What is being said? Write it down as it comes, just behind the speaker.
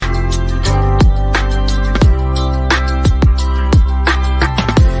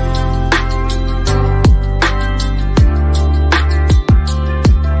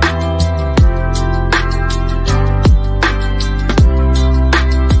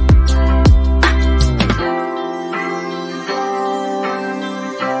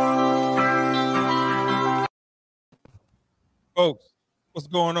What's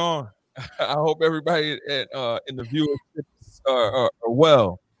going on? I hope everybody in the viewership are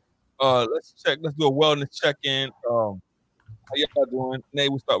well. Let's check. Let's do a wellness check-in. How y'all doing? Nate,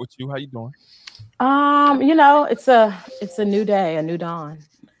 we'll start with you. How you doing? It's a new day, a new dawn.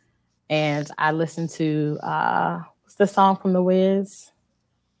 And I listened to what's the song from The Wiz?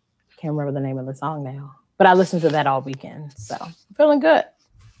 Can't remember the name of the song now. But I listened to that all weekend. So I'm feeling good.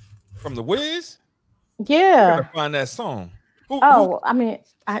 From the Wiz? I gotta Yeah. find that song. Who? Oh, I mean,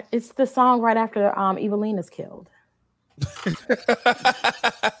 it's the song right after Evelyn is killed.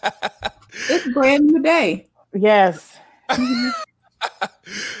 It's a brand new day. Yes. Mhm.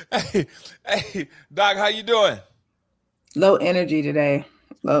 hey, hey, Doc, how you doing? Low energy today.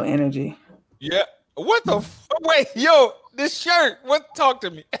 Low energy. Yeah. What the? Wait, yo, this shirt. What? Talk to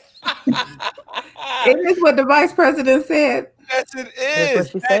me. Isn't this what the vice president said? Yes, it That's what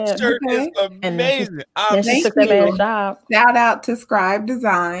is. she That said. shirt is Okay. And then she amazing. then she Thank took that man's you. job. Shout out to Scribe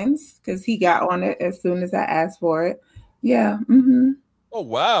Designs because he got on it as soon as I asked for it. Yeah. Oh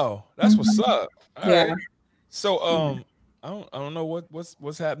wow, that's what's Hmm. up. All Yeah. right. So Yeah. I don't know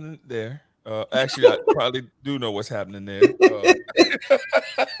what's happening there. Actually, I probably do know what's happening there. So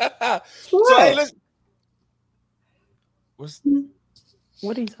hey, What? listen. What's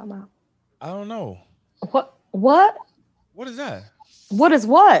What are you talking about? I don't know. What? What? What is that? What is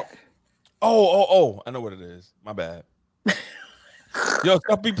what? Oh! I know what it is. My bad. Yo,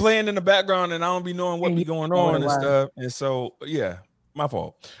 stuff be playing in the background, and I don't be knowing what And be you going know what on it and was. stuff. And so, yeah, my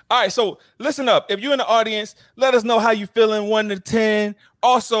fault. All right, so listen up. If you're in the audience, let us know how you feeling, 1 to 10.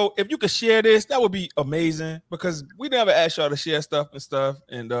 Also, if you could share this, that would be amazing because we never ask y'all to share stuff,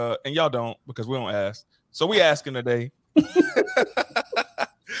 and y'all don't because we don't ask. So we asking today.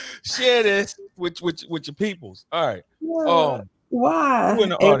 Share this with your peoples. All right. Yeah. Um, who in Why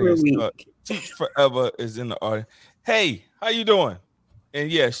the every audience? week? Teach Forever is in the audience. Hey, how you doing? And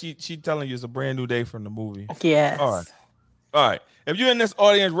yeah, she telling you it's a brand new day from the movie. All right. Yes. All right. If you're in this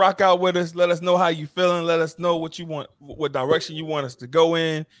audience, rock out with us. Let us know how you feeling. Let us know what you want, what direction you want us to go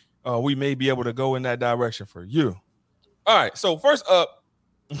in. We may be able to go in that direction for you. All right. So first up,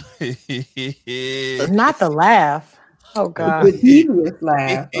 Not the laugh. Oh God. The devious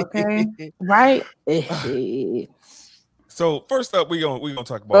laugh, okay? Right? so first up, we gonna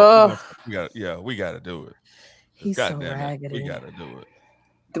talk about Ugh. we gotta do it. 'Cause He's God so damn it, we raggedy. gotta do it.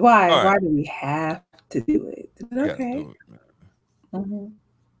 Why? All right, Why do we have to do it? But we gotta okay. do it. Man. Hmm.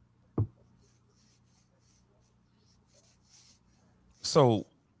 So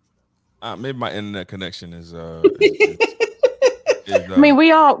maybe my internet connection is I mean,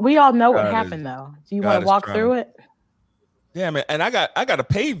 we all know what God is happened though. Do you want to God is walk trying. through it? Yeah, man, and I got a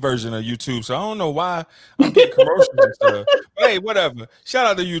paid version of YouTube, so I don't know why I'm getting commercials and stuff. But hey, whatever. Shout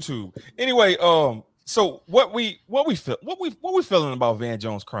out to YouTube. Anyway, so what we feeling about Van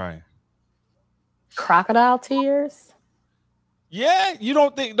Jones crying? Crocodile tears? Yeah, you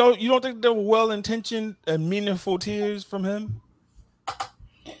don't think there were well intentioned and meaningful tears from him?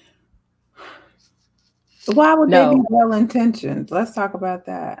 Why would they be No. well intentioned? Let's talk about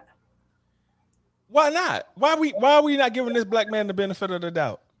that. Why not? Why are we not giving this black man the benefit of the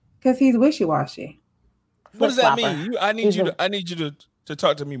doubt? Because he's wishy washy. What Flip does that flopper. mean? I need He's you a to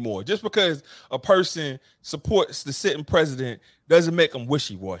talk to me more. Just because a person supports the sitting president doesn't make them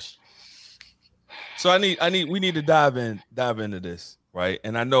wishy washy. So we need to dive into this, right?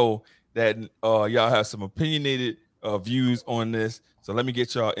 And I know that y'all have some opinionated views on this. So let me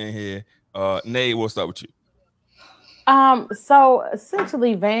get y'all in here. Nay, we'll start with you. so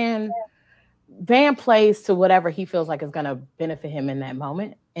essentially Van plays to whatever he feels like is gonna benefit him in that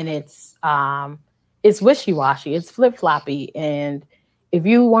moment. And it's wishy-washy, it's flip-floppy. And if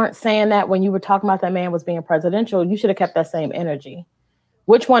you weren't saying that when you were talking about that man was being presidential, you should have kept that same energy.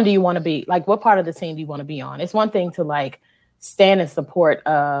 Which one do you want to be? Like, what part of the team do you want to be on? It's one thing to like stand in support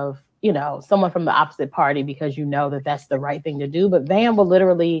of, someone from the opposite party because you know that that's the right thing to do. But Van will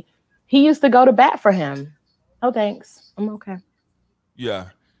literally, he used to go to bat for him. Oh, thanks. I'm okay. Yeah.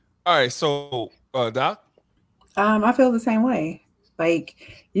 All right. So Doc. I feel the same way. Like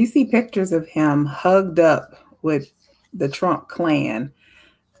you see pictures of him hugged up with the Trump clan.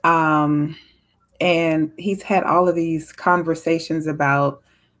 Um, and he's had all of these conversations about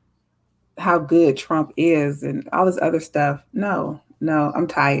how good Trump is and all this other stuff. No, no, I'm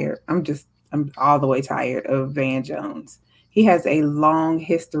tired. I'm all the way tired of Van Jones. He has a long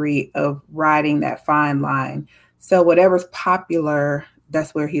history of riding that fine line. So whatever's popular,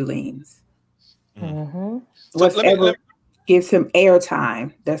 that's where he leans. Mhm. Mm-hmm. So Whatever gives him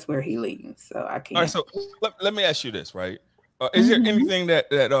airtime, that's where he leans. So I all right. can't. So let me ask you this, right? Is there Mhm. anything that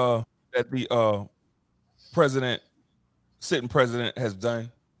the president sitting president has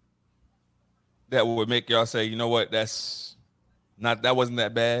done that would make y'all say, you know what, that wasn't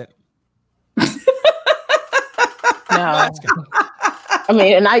that bad? No. I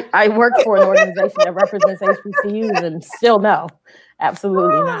mean, and I work for an organization that represents HBCUs, and still no,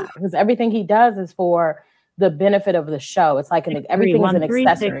 absolutely not. Because everything he does is for the benefit of the show. It's like everything is an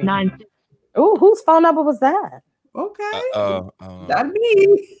accessory. Ooh, whose phone number was that? Okay. That'd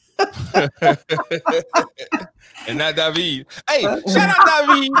be. And not David. Hey, shout out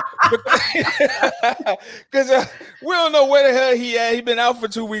David. Because we don't know where the hell he at. He been out for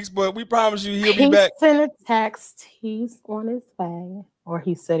 2 weeks, but we promise you he'll be back. He sent a text. He's on his way. Or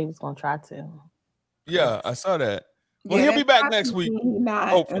he said he was going to try to. Yeah, I saw that. Well, he'll be back next week.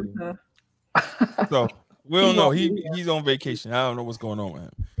 Hopefully. So we don't know. He's on vacation. I don't know what's going on with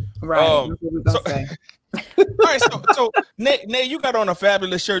him. Right. All right. So Nate, you got on a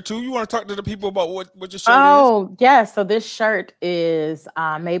fabulous shirt too. You want to talk to the people about what your shirt is? Oh, yes. So this shirt is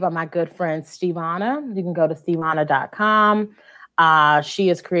made by my good friend Stevana. You can go to stevana.com. She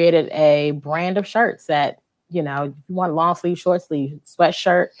has created a brand of shirts that, you know, if you want long sleeve, short sleeve,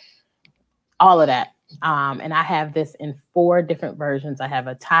 sweatshirt, all of that. And I have this in 4 different versions. I have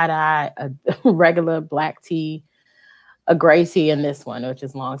a tie-dye, a regular black tee, a gray tee, and this one, which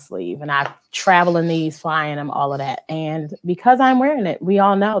is long sleeve. And I travel in these, fly in them, all of that. And because I'm wearing it, we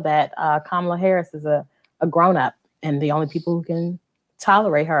all know that Kamala Harris is a grown-up, and the only people who can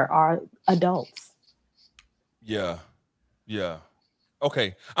tolerate her are adults. Yeah.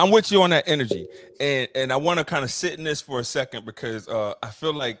 Okay, I'm with you on that energy. And I want to kind of sit in this for a second because I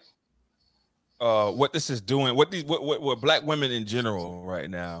feel like what this is doing, what Black women in general right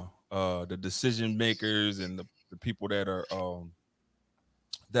now, the decision makers and the people that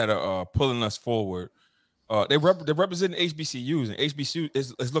are pulling us forward, they're representing HBCUs, and HBCU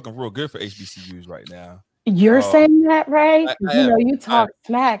is looking real good for HBCUs right now. You're saying that, Ray? You talk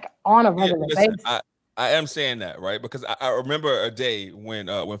smack on a regular basis. I am saying that, right? Because I remember a day when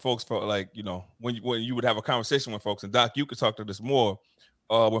folks felt like, you know, when you would have a conversation with folks, and Doc, you could talk to this more,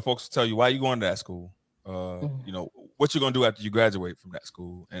 when folks would tell you why you going to that school, you know, what you're gonna do after you graduate from that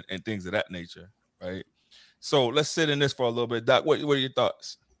school, and things of that nature, right? So let's sit in this for a little bit. Doc, what are your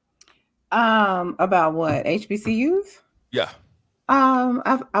thoughts? About what? HBCUs? Yeah.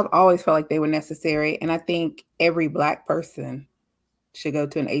 I've always felt like they were necessary, and I think every Black person should go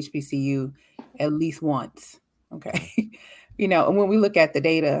to an HBCU at least once. Okay. You know, and when we look at the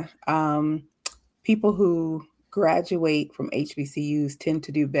data, people who graduate from HBCUs tend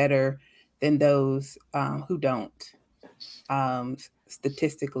to do better than those who don't.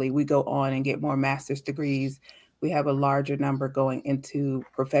 Statistically, we go on and get more master's degrees. We have a larger number going into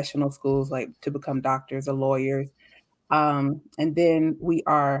professional schools, like to become doctors or lawyers. And then we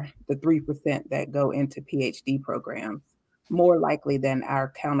are the 3% that go into PhD programs, more likely than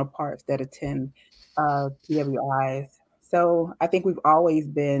our counterparts that attend PWIs. So I think we've always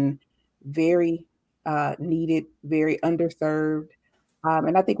been very needed, very underserved.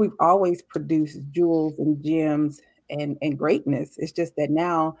 And I think we've always produced jewels and gems and greatness. It's just that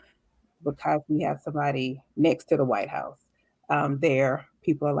now, because we have somebody next to the White House there,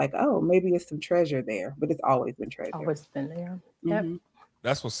 people are like, oh, maybe it's some treasure there, but it's always been treasure. Always been there. Yep. Mm-hmm.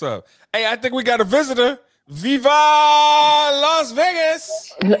 That's what's up. Hey, I think we got a visitor. Viva Las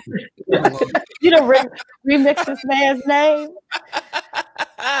Vegas. You know, remix this man's name.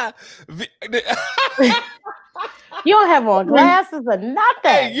 You don't have on glasses or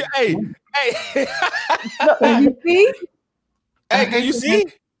nothing. Hey. Can you see? Hey, can you see?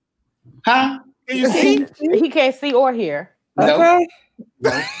 Huh? Can you see? He can't see or hear. Okay.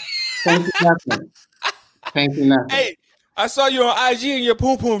 No. Can't see nothing. Can't see nothing. Hey, I saw you on IG in your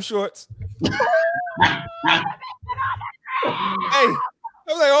poom poom shorts. Hey, I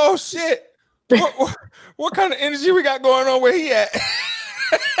was like, oh shit. What kind of energy we got going on where he at?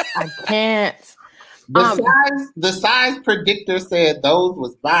 I can't. The size predictor said those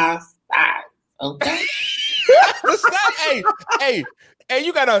was my size. Okay. Hey,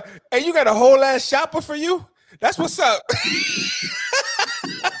 you got a whole ass shopper for you? That's what's up.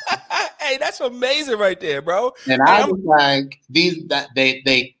 Hey, that's amazing right there, bro. And I was like, they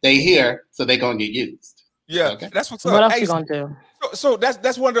here, so they gonna get used. Yeah, okay. That's what's up. What else you gonna do? So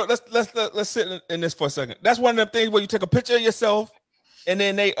that's one of the, let's sit in this for a second. That's one of the things where you take a picture of yourself, and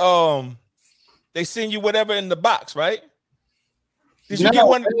then they send you whatever in the box, right? Did you get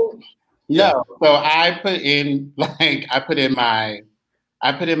one? No. So I put in my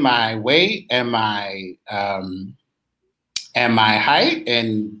weight and my height,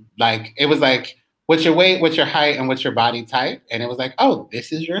 and like it was like, what's your weight, what's your height, and what's your body type? And it was like, oh,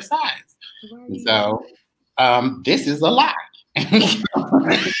 this is your size. Right. So this is a lie. I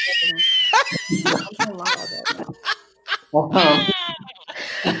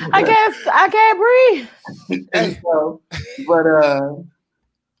can't breathe. And so, but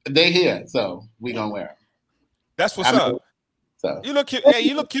they here, so we gonna wear them. That's what's up. So you look cute. Hey,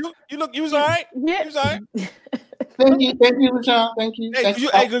 you look cute. You was all right. Yeah. You was all right. Thank you, LaShawn. Thank you. Hey,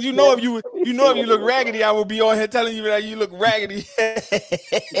 because you know if you look raggedy, I will be on here telling you that you look raggedy.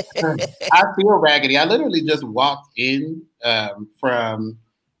 I feel raggedy. I literally just walked in from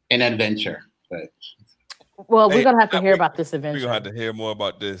an adventure. But well, we're gonna have to hear about this adventure. We're gonna have to hear more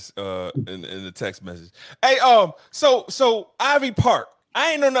about this in the text message. Hey, so Ivy Park.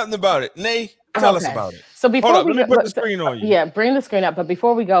 I ain't know nothing about it. Nay, tell us about it. So before let me put the screen on you. Yeah, bring the screen up. But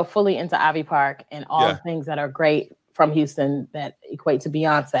before we go fully into Ivy Park and all the things that are great from Houston that equate to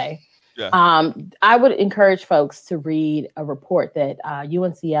Beyonce, I would encourage folks to read a report that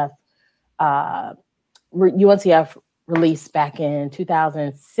UNCF released back in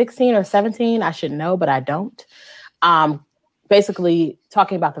 2016 or 17. I should know, but I don't. Basically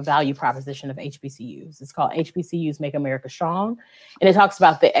talking about the value proposition of HBCUs. It's called HBCUs Make America Strong. And it talks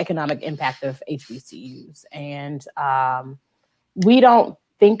about the economic impact of HBCUs. And we don't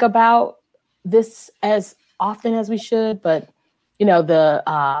think about this as often as we should, but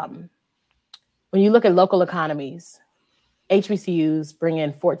when you look at local economies, HBCUs bring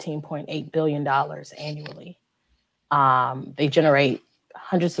in $14.8 billion annually. They generate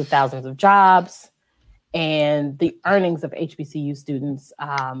hundreds of thousands of jobs. And the earnings of HBCU students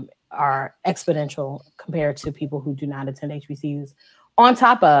are exponential compared to people who do not attend HBCUs. On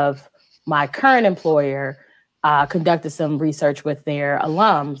top of, my current employer conducted some research with their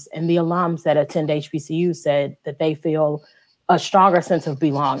alums, and the alums that attend HBCUs said that they feel a stronger sense of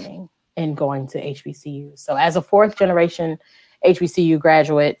belonging in going to HBCUs. So as a fourth generation HBCU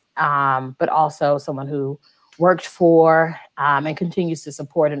graduate, but also someone who worked for and continues to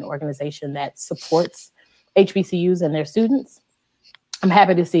support an organization that supports HBCUs and their students, I'm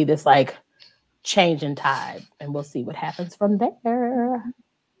happy to see this change in tide, and we'll see what happens from there.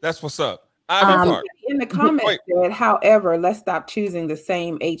 That's what's up. Ivy Park. In the comments said, however, let's stop choosing the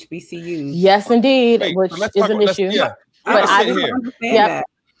same HBCUs. Yes, indeed, which is an issue. Yeah, but I don't understand that.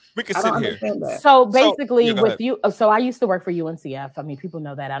 We can sit here. So basically, so I used to work for UNCF. I mean, people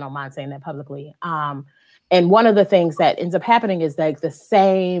know that. I don't mind saying that publicly. And one of the things that ends up happening is the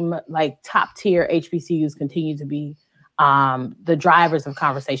same top tier HBCUs continue to be the drivers of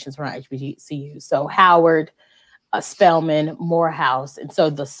conversations around HBCUs. So Howard, Spelman, Morehouse. And so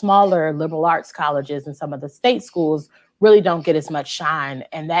the smaller liberal arts colleges and some of the state schools really don't get as much shine.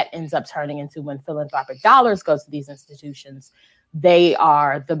 And that ends up turning into, when philanthropic dollars go to these institutions, they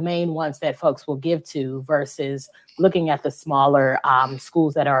are the main ones that folks will give to versus looking at the smaller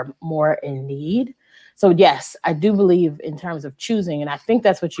schools that are more in need. So yes, I do believe in terms of choosing, and I think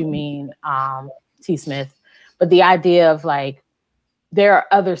that's what you mean, T. Smith, but the idea of there are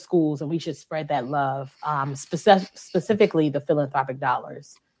other schools and we should spread that love, specifically the philanthropic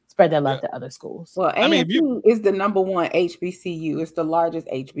dollars, spread that love to other schools. Well, AMU is the number one HBCU. It's the largest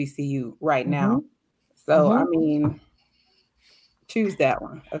HBCU right now. So, I mean, choose that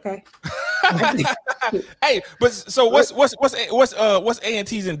one, okay? Hey, but so what's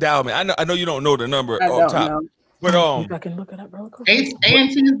A&T's endowment? I know you don't know the number off top. Know. But I can look it up real quick. A&T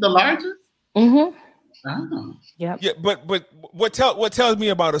is the largest? Mm-hmm. Oh. Yep. Yeah, but what tells me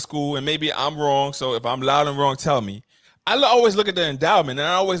about a school, and maybe I'm wrong, so if I'm loud and wrong, tell me. I always look at the endowment, and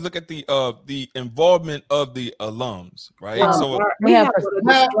I always look at the involvement of the alums, right? We have one of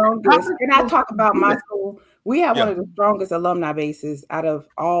the strongest, and I talk about my school. We have one of the strongest alumni bases out of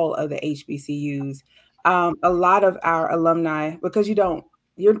all of the HBCUs. A lot of our alumni, because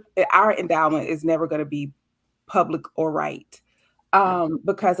our endowment is never going to be public or right,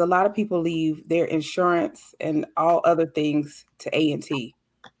 because a lot of people leave their insurance and all other things to A&T,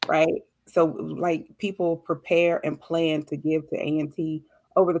 right? So people prepare and plan to give to A&T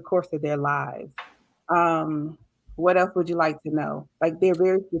over the course of their lives. What else would you like to know? They're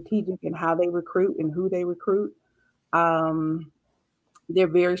very strategic in how they recruit and who they recruit. They're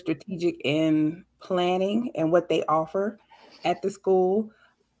very strategic in planning and what they offer at the school.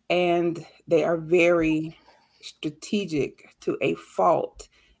 And they are very strategic to a fault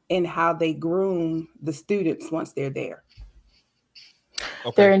in how they groom the students once they're there.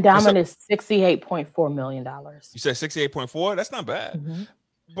 Okay. Their endowment is $68.4 million. You said 68.4? That's not bad. Mm-hmm.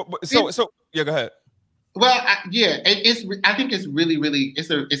 But so yeah, go ahead. Well, I think it's really, really,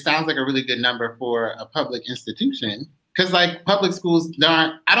 it sounds like a really good number for a public institution, because public schools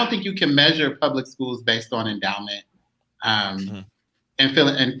I don't think you can measure public schools based on endowment and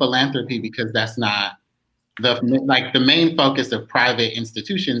philanthropy, because that's not the main focus of private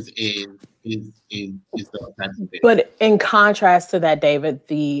institutions is those types of things. But in contrast to that, David,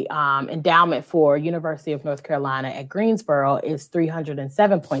 the endowment for University of North Carolina at Greensboro is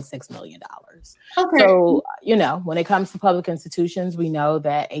 $307.6 million. Okay. So, when it comes to public institutions, we know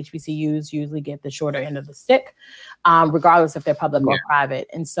that HBCUs usually get the shorter end of the stick, regardless if they're public or private.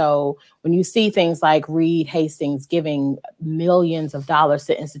 And so when you see things like Reed Hastings giving millions of dollars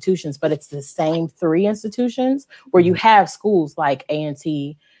to institutions, but it's the same 3 institutions where you have schools like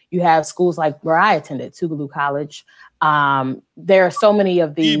A&T, you have schools like where I attended, Tougaloo College. There are so many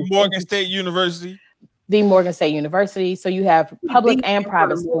of these. The Morgan State University. The Morgan State University. So you have public and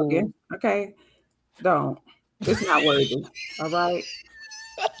private schools. Okay. Don't. It's not worthy. All right.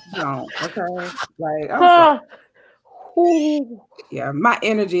 Don't. Okay. Like, I'm sorry. Yeah, my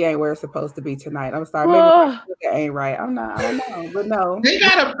energy ain't where it's supposed to be tonight. I'm sorry. Maybe it ain't right. I don't know, but no. They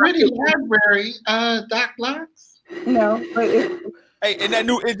got a pretty library, Doc Locks. No, but hey, and that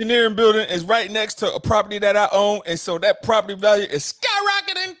new engineering building is right next to a property that I own, and so that property value is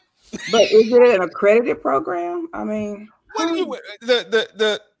skyrocketing. But is it an accredited program? I mean, what do you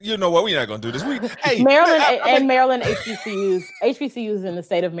you know what? We're not gonna do this. Maryland HBCUs in the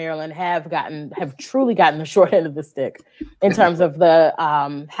state of Maryland have truly gotten the short end of the stick in terms of the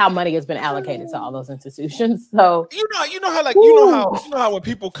how money has been allocated to all those institutions. So you know how when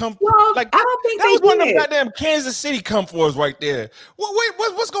people come, I don't think that was they one of did. them goddamn Kansas City come for us right there.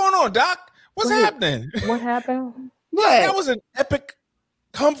 What's going on, Doc? What's happening? What happened? What? That was an epic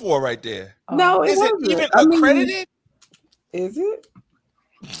come for right there. No, is it even accredited? Is it?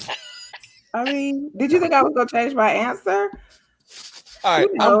 I mean, did you think I was gonna change my answer? All right,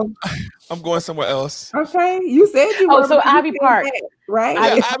 I'm going somewhere else. Okay, you said you. So Ivy Park, right?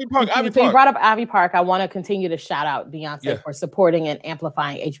 Yeah, Ivy Park. So you brought up Ivy Park. I want to continue to shout out Beyonce for supporting and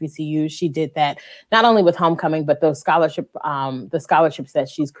amplifying HBCUs. She did that not only with Homecoming, but the scholarships that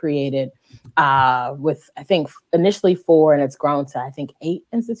she's created with, I think, initially 4, and it's grown to, I think, 8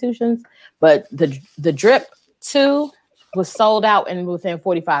 institutions. But the Drip 2 was sold out in within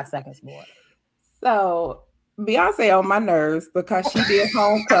 45 seconds more. So Beyonce on my nerves because she did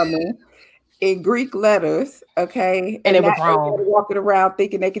Homecoming in Greek letters, okay? And it was wrong. Walking around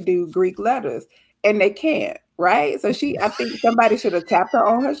thinking they could do Greek letters, and they can't, right? So I think somebody should have tapped her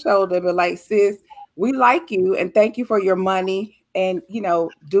on her shoulder and be like, sis, we like you and thank you for your money and,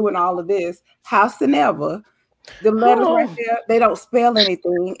 doing all of this. Howsoever, the letters right there, they don't spell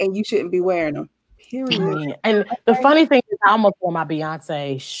anything and you shouldn't be wearing them. Period. And the funny thing is, I almost wore my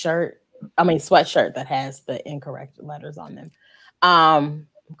Beyonce sweatshirt that has the incorrect letters on them. I'm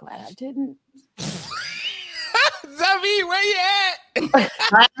glad I didn't. Zavi, where you at?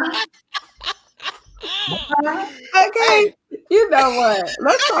 Okay, you know what?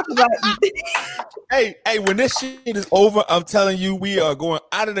 Let's talk about. Hey, when this shit is over, I'm telling you, we are going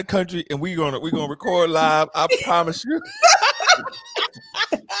out of the country and we're gonna record live. I promise you.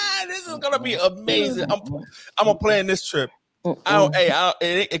 This is gonna be amazing. I'm gonna plan this trip.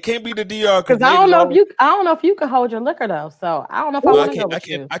 It can't be the DR because I don't know if you can hold your liquor though. So I don't know if I want to go with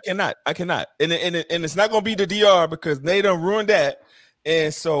you. I cannot. And it's not gonna be the DR because they done ruined that.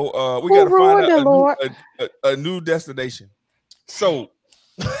 And so we got to find out a new destination. So,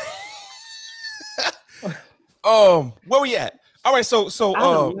 where we at? All right, so I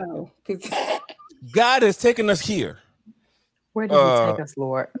don't know. God has taken us here. Where did He take us,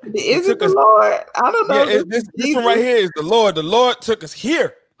 Lord? Is it the Lord? I don't know. Yeah, this one right here is the Lord. The Lord took us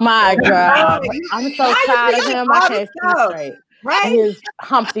here. My God, I'm so tired of him. I can't see straight. Right? His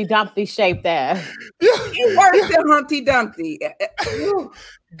Humpty Dumpty shaped ass. You worse than Humpty Dumpty.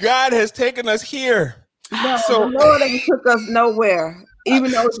 God has taken us here. No, the Lord ain't took us nowhere. Even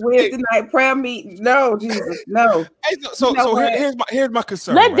though it's Wednesday night prayer meeting. No, Jesus, no. Hey, here's my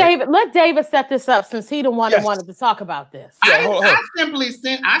concern. Let David set this up since he the one that wanted to talk about this. I simply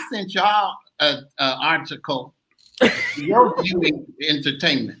sent y'all an article. Your viewing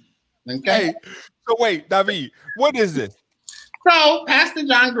entertainment. Okay. Hey, so wait, David, what is this? So Pastor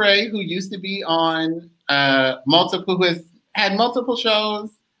John Gray, who used to be on who has had multiple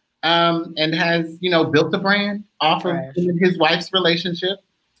shows and has, built a brand off of his wife's relationship,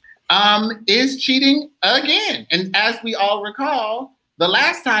 is cheating again. And as we all recall, the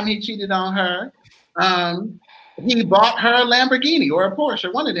last time he cheated on her, he bought her a Lamborghini or a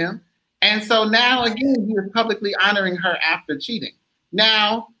Porsche, one of them. And so now again, he is publicly honoring her after cheating.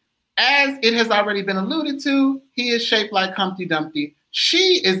 Now, as it has already been alluded to, he is shaped like Humpty Dumpty.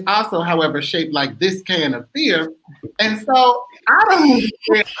 She is also, however, shaped like this can of beer. And so I don't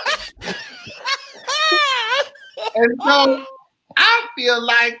understand. And so I feel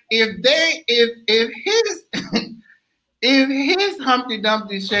like if his Humpty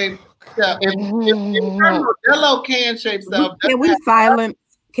Dumpty shaped self, if Modelo can shape self, Can we silence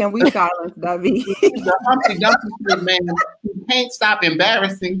David? The Humpty Dumpty shaped man who can't stop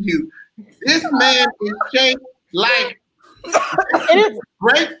embarrassing you. This man is shaped like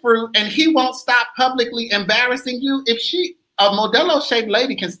grapefruit, and he won't stop publicly embarrassing you. If a Modelo shaped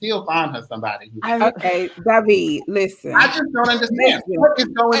lady can still find her somebody. Okay, David, listen. I just don't understand what is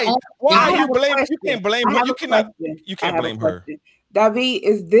going on. Why are you blaming? You can't blame her. You can't blame her. David,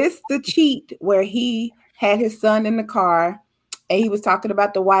 is this the cheat where he had his son in the car and he was talking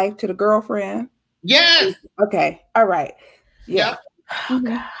about the wife to the girlfriend? Yes. Okay. All right. Yeah.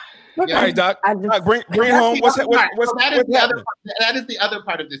 Okay. Okay. All right, Doc. Bring home. That is the other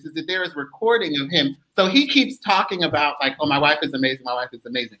part of this, is that there is recording of him. So he keeps talking about like, oh, my wife is amazing. My wife is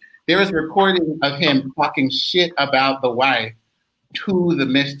amazing. There is recording of him talking shit about the wife to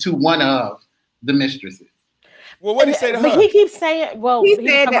one of the mistresses. Well, what did he say to her? But he keeps saying, he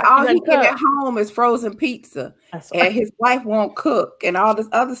said that all he get at home is frozen pizza, and his wife won't cook, and all this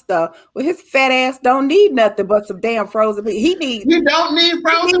other stuff. Well, his fat ass don't need nothing but some damn frozen pizza. You don't need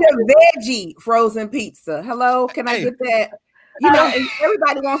frozen. He need a veggie frozen pizza. Hello, can I get that? You know, and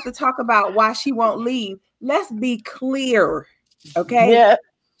everybody wants to talk about why she won't leave. Let's be clear, okay? Yeah.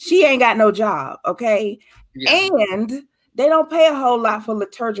 She ain't got no job, okay? Yeah. And they don't pay a whole lot for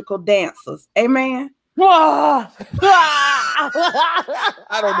liturgical dancers. Amen. I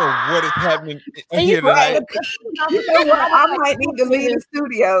don't know what is happening here tonight. I might need to leave the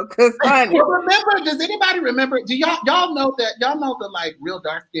studio because does anybody remember? Do y'all know the like real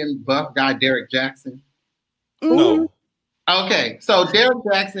dark skinned buff guy Derek Jackson? No. Okay, so Derek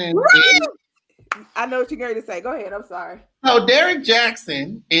Jackson I know what you're going to say. Go ahead. I'm sorry. So Derek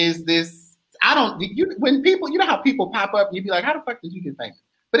Jackson is this. When people, you know how people pop up, you'd be like, how the fuck did you get famous?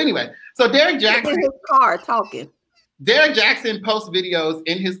 But anyway, so Derek Jackson in his car talking. Derek Jackson posts videos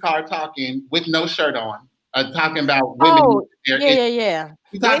in his car talking with no shirt on, talking about women. Oh, yeah.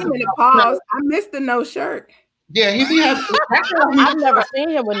 Wait a minute, pause. I missed the no shirt. Yeah, I've never seen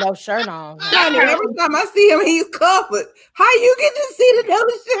him with no shirt on. Every time I see him, he's covered. How you get to see the no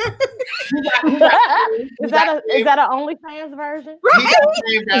shirt? Is that an OnlyFans version?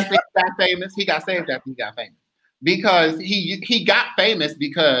 He got saved after he got famous. Because he got famous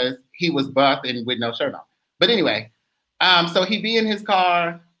because he was buff and with no shirt on. But anyway, so he'd be in his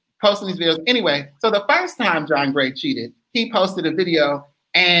car posting these videos. Anyway, so the first time John Gray cheated, he posted a video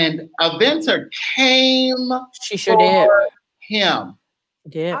and a venter came for him.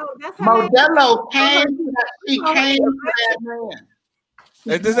 Yeah. Modelo came for that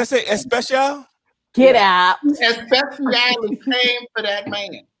man. Does that say especial? Get out. Especially came for that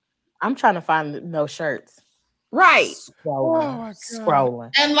man. I'm trying to find no shirts. Right.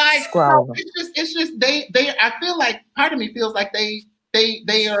 Scrolling. And like scrolling. It's just they I feel like part of me feels like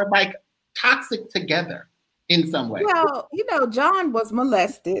they are like toxic together in some way. Well, you know, John was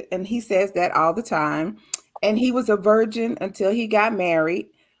molested and he says that all the time. And he was a virgin until he got married.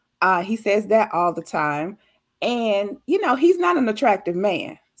 He says that all the time. And you know, he's not an attractive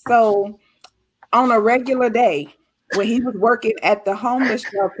man. So on a regular day, when he was working at the homeless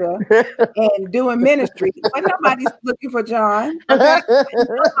shelter and doing ministry, but nobody's looking for John.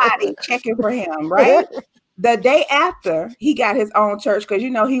 Nobody checking for him, right? The day after, he got his own church because, you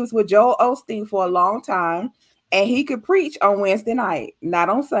know, he was with Joel Osteen for a long time and he could preach on Wednesday night, not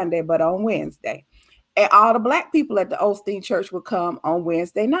on Sunday, but on Wednesday. And all the Black people at the Osteen church would come on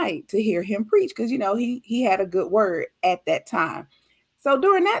Wednesday night to hear him preach because, you know, he had a good word at that time. So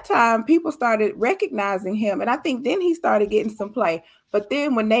during that time, people started recognizing him. And I think then he started getting some play. But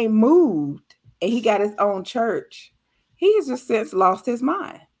then when they moved and he got his own church, he has just since lost his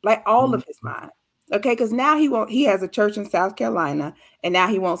mind, like all of his mind. Okay, because now he has a church in South Carolina and now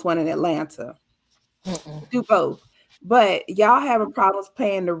he wants one in Atlanta. Do both. But y'all having problems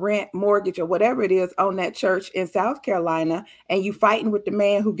paying the rent, mortgage, or whatever it is on that church in South Carolina, and you fighting with the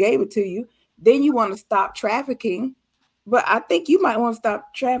man who gave it to you. Then you want to stop trafficking. But I think you might want to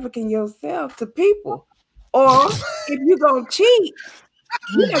stop trafficking yourself to people. Or if you're going to cheat,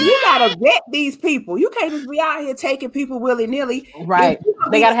 you know, you got to vet these people. You can't just be out here taking people willy-nilly. Right.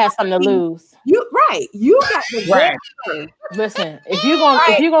 They got to have something to lose. You got to vet her. Listen, if you're going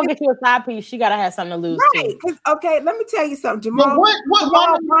to get you a side piece, she got to have something to lose too. Too. Okay, let me tell you something. Jamal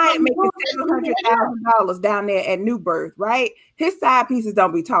Bryant making $700,000 down there at New Birth, right? His side pieces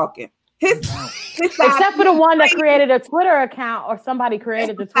don't be talking. Except for the one that created a Twitter account or somebody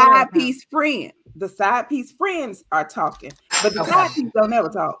created the Twitter side account. Piece friend. The side piece friends are talking, but the side piece don't ever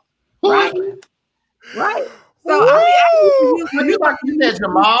talk. Right? Right. So I mean, when you said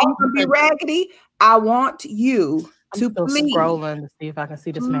Jamal, you can be raggedy. I want you to please scrolling to see if I can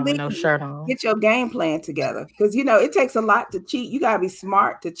see this man with no shirt on. Get your game plan together, because you know it takes a lot to cheat. You gotta be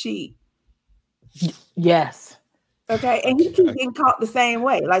smart to cheat. Yes. Okay, and he keeps getting caught the same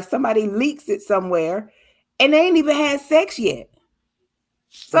way. Like somebody leaks it somewhere, and they ain't even had sex yet.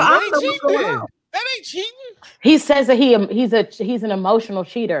 So I don't know what's going on. That ain't cheating. He says that he's an emotional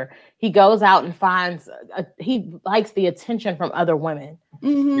cheater. He goes out and finds he likes the attention from other women.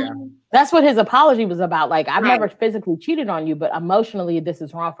 Mm-hmm. Yeah. That's what his apology was about. Like, I've never physically cheated on you, but emotionally, this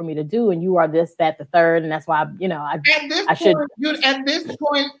is wrong for me to do, and you are this, that, the third, and that's why I should. At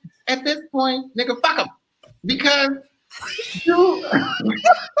this point, nigga, fuck him, because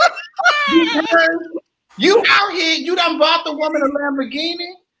you out here, you done bought the woman a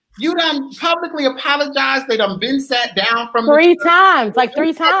Lamborghini. You done publicly apologized. They done been sat down from three times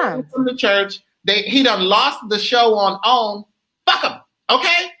from the church. He done lost the show on OWN. Fuck him,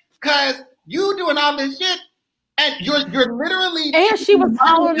 okay? Because you doing all this shit, and you're literally. And she was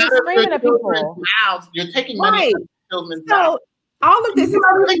hollering and screaming at people. Mouths. You're taking money out of children's mouths. All of this is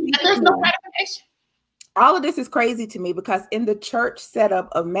there's no gratification. All of this is crazy to me, because in the church setup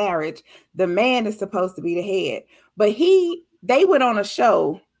of marriage, the man is supposed to be the head, but they went on a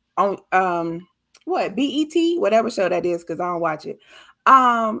show on BET, whatever show that is, because I don't watch it.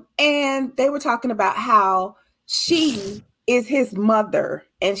 And they were talking about how she is his mother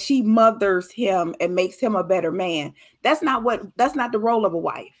and she mothers him and makes him a better man. That's not the role of a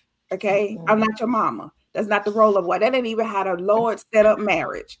wife. Okay. Mm-hmm. I'm not your mama. That's not the role of what. That ain't even how the Lord set up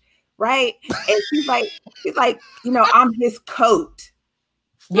marriage. Right. And she's like, I'm his coat.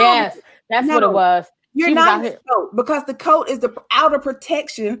 Yes, that's what it was. You're not his coat, because the coat is the outer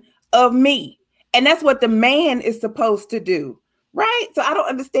protection of me. And that's what the man is supposed to do. Right. So I don't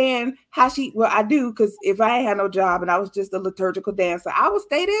understand how I do, because if I ain't had no job and I was just a liturgical dancer, I would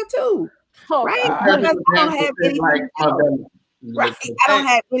stay there too. Oh, right. Because I don't have anything else. Right. I don't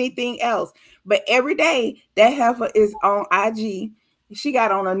have anything else. But every day that heifer is on IG. She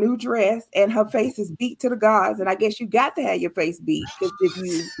got on a new dress and her face is beat to the gods. And I guess you got to have your face beat, because if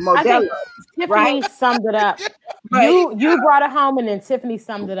you model it, Tiffany summed it up. Right. You brought it home, and then Tiffany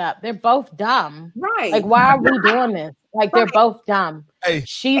summed it up. They're both dumb. Right. Like, why are we doing this? Like, they're both dumb. Hey.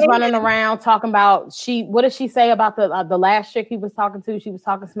 She's running around talking about what did she say about the last chick he was talking to? She was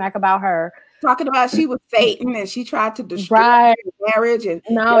talking smack about her. Talking about she was Satan and she tried to destroy marriage, and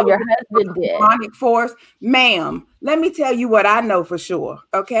your husband did. Demonic force. Ma'am, let me tell you what I know for sure.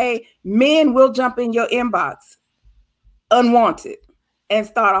 Okay, men will jump in your inbox unwanted and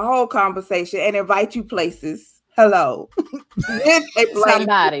start a whole conversation and invite you places. Hello,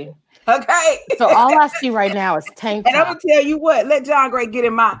 somebody. Okay. So all I see right now is tank. And I'm gonna tell you what. Let John Gray get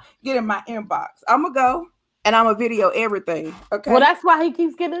in my inbox. I'm gonna go. And I'm gonna video everything. Okay. Well, that's why he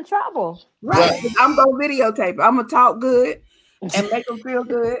keeps getting in trouble. Right. I'm gonna videotape it. I'm gonna talk good and make him feel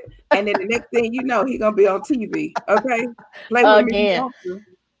good. And then the next thing you know, he's gonna be on TV. Okay. Play with me.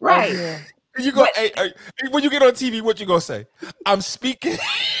 Right. Again. You go. Hey, when you get on TV, what you gonna say? I'm speaking.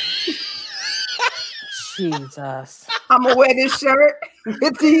 Jesus. I'm gonna wear this shirt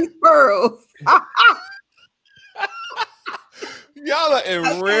with these pearls. Y'all are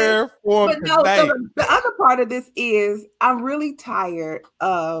in rare form. But no, so the other part of this is I'm really tired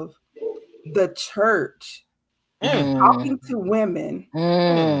of the church talking to women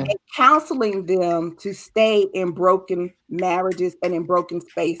and counseling them to stay in broken marriages and in broken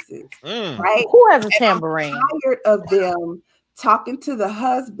spaces. Right? Who has a tambourine? I'm tired of them talking to the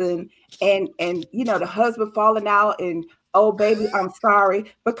husband and the husband falling out and, oh, baby, I'm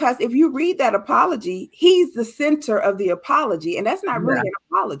sorry. Because if you read that apology, he's the center of the apology. And that's not really an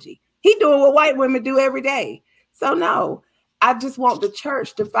apology. He's doing what white women do every day. So no, I just want the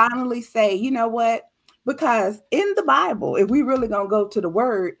church to finally say, you know what? Because in the Bible, if we really going to go to the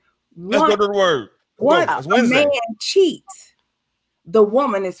word. Let's go to the word. Once a man cheats, the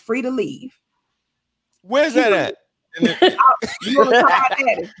woman is free to leave. Where's that at? You want to talk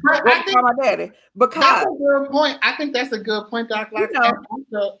about daddy? Because that's a good point. I think that's a good point, Doc.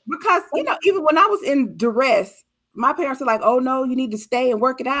 Because even when I was in duress, my parents are like, "Oh no, you need to stay and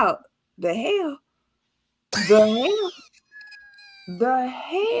work it out." The hell.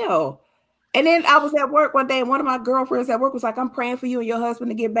 And then I was at work one day, and one of my girlfriends at work was like, "I'm praying for you and your husband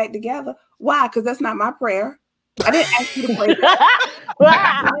to get back together." Why? Because that's not my prayer. I didn't ask you to pray. But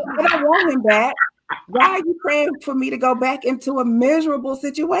I want him back. Why are you praying for me to go back into a miserable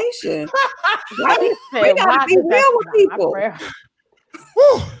situation? Right? We gotta be real with people.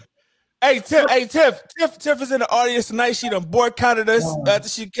 Tiff is in the audience tonight. She done boycotted us after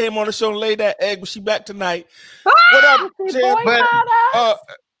she came on the show and laid that egg, but she back tonight. What up, Tiff?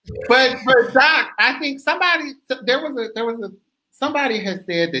 But Doc, I think somebody has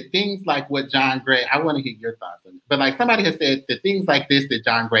said that things like what John Gray, I want to hear your thoughts on it, but like somebody has said that things like this that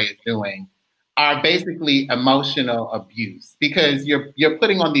John Gray is doing are basically emotional abuse because you're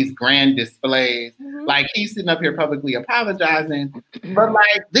putting on these grand displays. Mm-hmm. Like he's sitting up here publicly apologizing, but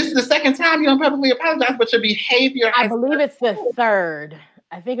like this is the second time you publicly apologize, but your behavior. I believe it's the third.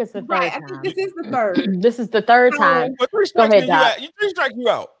 I think it's the third time. I think this is the third. This is the third time. Go ahead, Doc. You strike you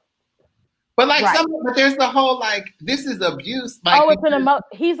out. But like but there's the whole like this is abuse. Like,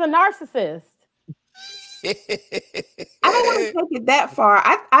 he's a narcissist. I don't want to take it that far.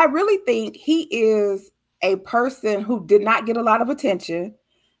 I really think he is a person who did not get a lot of attention,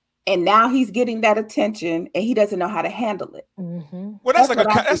 and now he's getting that attention, and he doesn't know how to handle it. Mm-hmm. Well,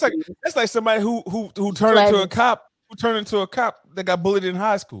 that's like somebody who turned into a cop. Who turned into a cop that got bullied in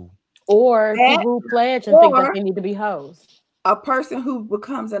high school, or who pledge and think that they need to be hosed. A person who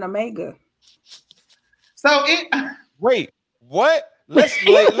becomes an omega. So wait, what? Let's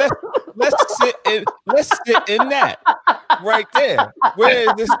sit in that right there. Where is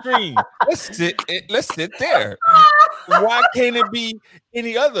the screen? Let's sit there. Why can't it be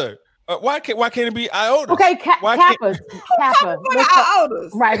any other? Why can't it be iota? Okay, Kappa.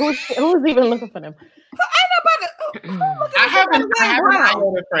 Right? Who's even looking for them? I have an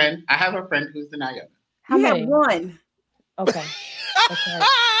iota friend. I have a friend who's an iota. How many? One. Okay.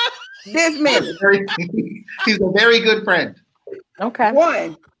 This man. He's a very good friend. Okay.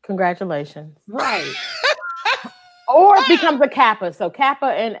 One. Congratulations. Right. Or it becomes a Kappa. So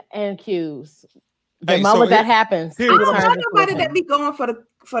Kappa and Q's. The moment that happens, I don't know nobody that be going for the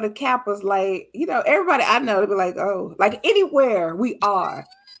Kappas. Like, everybody I know, they be like, oh, like anywhere we are,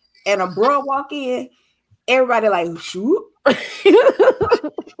 and a bro walk in, everybody like, shoot. Here's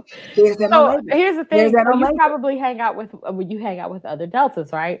the thing. You probably hang out with other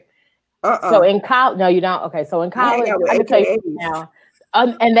Deltas, right? So in college, no, you don't. Okay, so in college, I can tell you now,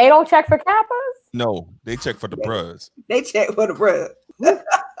 and they don't check for Kappas. No, they check for the bros. They check for the bros.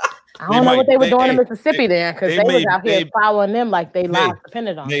 I don't know what they were doing in Mississippi then, because they was out here following them like they lives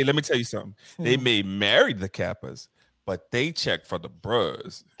depended on. Hey, let me tell you something. They may marry the Kappas, but they check for the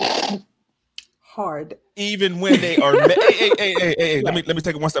bros. Hard. Even when they are hey, let me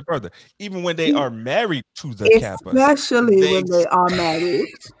take it one step further. Even when they are married to the Kappas, especially when they are married,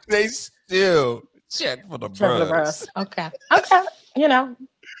 they still check for the bros. Okay. Yes.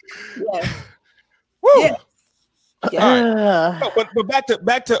 Woo. Yes. Yeah. But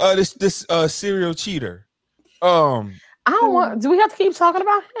back to this serial cheater. I don't want. Do we have to keep talking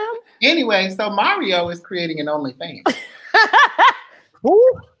about him? Anyway, so Mario is creating an OnlyFans.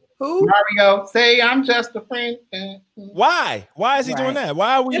 Who? Mario, say I'm just a friend. Why? Why is he doing that?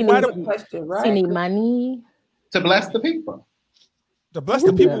 Why are we? He need money to bless the people. To bless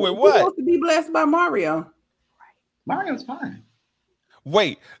the people with what? Supposed to be blessed by Mario. Mario's fine.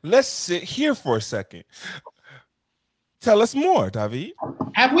 Wait, let's sit here for a second. Tell us more, David.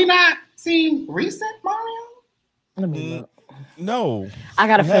 Have we not seen recent Mario? Let me look. No. I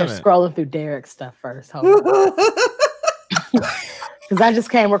gotta finish scrolling through Derek's stuff first. Hold on. Because I just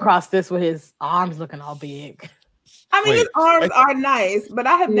came across this with his arms looking all big. I mean, his arms are nice, but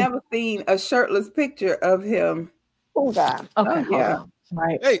I have never seen a shirtless picture of him. Oh God. Okay. Yeah.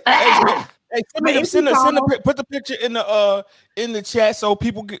 Right. Hey, put the picture in the chat so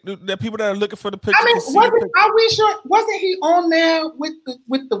people that are looking for the picture. I mean, are we sure? Wasn't he on there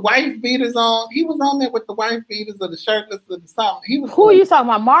with the wife beaters on? He was on there with the wife beaters or the shirtless or something. Who are you talking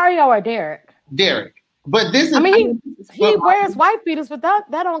about, Mario or Derek? Derek. But this is. I mean, he wears wife beaters, but that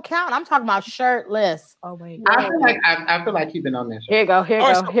don't count. I'm talking about shirtless. Oh wait. I feel like he's been on there. Here you go.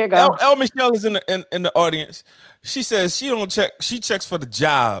 El Michelle is in the audience. She says she don't check. She checks for the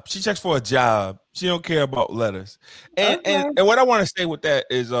job. She checks for a job. She don't care about letters. And what I want to say with that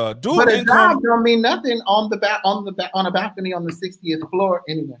is, but a job don't mean nothing on a balcony on the 60th floor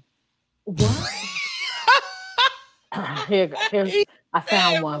anyway. What? Here, I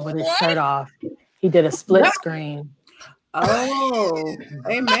found one with his shirt off. He did a split screen. Oh,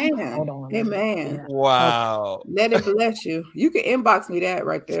 amen. Hold on. Amen. Wow. Let it bless you. You can inbox me that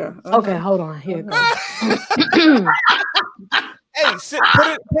right there. Okay, hold on. Here it goes. Hey,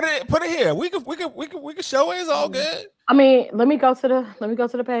 put it here. We can show it. It's all good. I mean, let me go to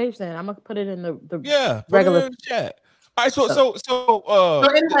the page then. I'm gonna put it in the regular chat. All right, so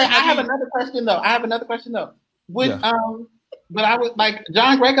anyway, I have another question though. But I would like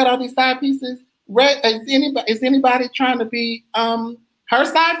John Gray got all these side pieces. Is anybody trying to be Her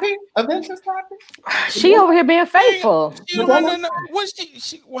side piece, Avengers side piece. She over here being faithful.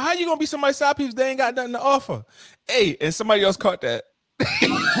 Well, how you gonna be somebody's side piece if they ain't got nothing to offer? Hey, and somebody else caught that.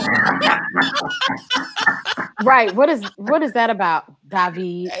 Right. What is that about,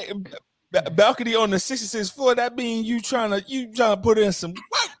 David? Hey, balcony on the 66th floor. That mean you trying to put in some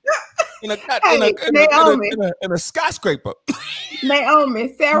in a skyscraper.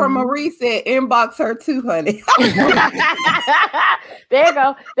 Naomi, Sarah Marie said, "Inbox her too, honey." There you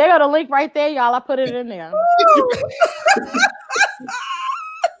go. There go the link right there, y'all. I put it in there.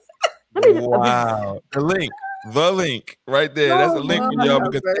 Wow, the link right there. That's a link for y'all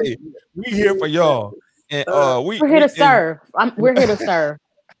because hey, we here for y'all, and we're here to serve. We're here to serve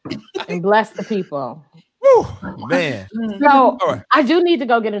and bless the people. Woo, man. So right. I do need to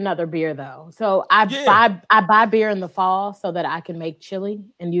go get another beer though. So I buy beer in the fall so that I can make chili,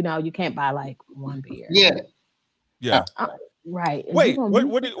 and you can't buy like one beer. Yeah. Right. Wait,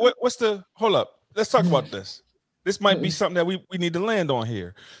 what's the hold up? Let's talk about this. This might be something that we need to land on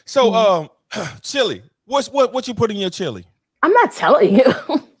here. So chili. What you put in your chili? I'm not telling you.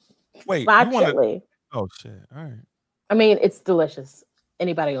 Wait, my chili. Oh shit. All right. I mean, it's delicious.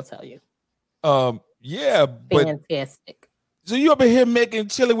 Anybody will tell you. Yeah, but fantastic. So you up in here making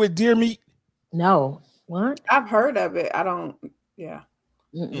chili with deer meat? No. What? I've heard of it. I don't. Yeah.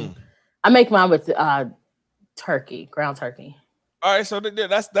 I make mine with turkey, ground turkey. All right, so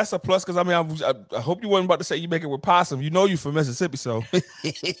that's a plus because I mean I hope you wasn't about to say you make it with possum. You know you from Mississippi, so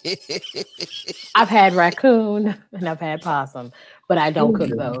I've had raccoon and I've had possum, but I don't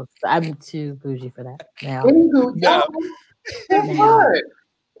cook those. I'm too bougie for that now. Guess what?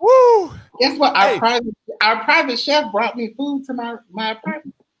 Woo! Guess what? Our private chef brought me food to my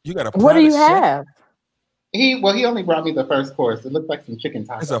apartment. You got a what do you chef? have? He only brought me the first course. It looked like some chicken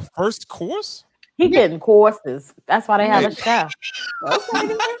tacos. It's a first course? He getting courses. That's why they have a chef.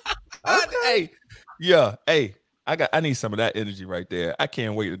 Okay. Hey, I need some of that energy right there. I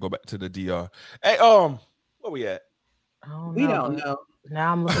can't wait to go back to the DR. Hey, where we at? We don't know.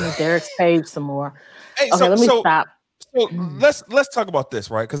 Now I'm looking at Derek's page some more. Hey, okay, let me stop. So let's talk about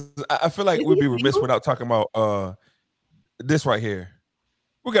this, right? Because I feel like we'd be remiss without talking about this right here.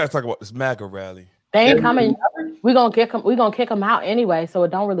 We gotta talk about this MAGA rally. They ain't coming. We're gonna kick them out anyway, so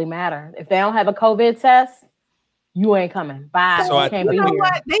it don't really matter. If they don't have a COVID test, you ain't coming. Bye. So can't be here.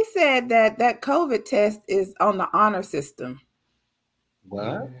 What? They said that COVID test is on the honor system.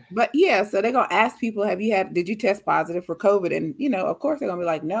 What? But yeah, so they're gonna ask people, did you test positive for COVID? And of course they're gonna be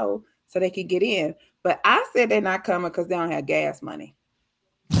like, no, so they can get in. But I said they're not coming because they don't have gas money.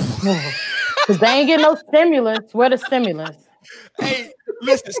 Because they ain't getting no stimulus. Where the stimulus? Hey,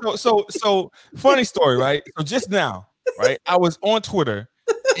 listen. So funny story, right? So just now, right? I was on Twitter,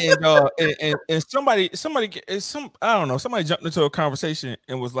 and somebody jumped into a conversation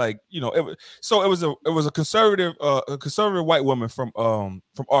and was like, it was a conservative white woman from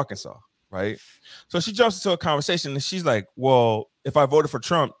Arkansas, right? So she jumps into a conversation and she's like, well, if I voted for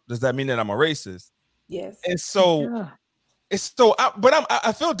Trump, does that mean that I'm a racist? Yes. And so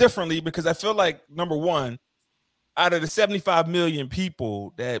I feel differently because I feel like, number one, out of the 75 million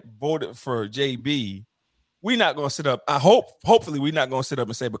people that voted for JB, we're not going to sit up. Hopefully we're not going to sit up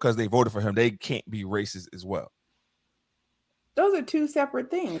and say because they voted for him, they can't be racist as well. Those are two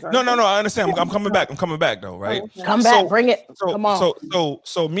separate things. No. I understand. I'm coming back though, right? Come back, bring it. Come on.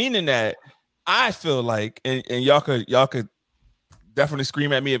 So meaning that I feel like, and y'all could definitely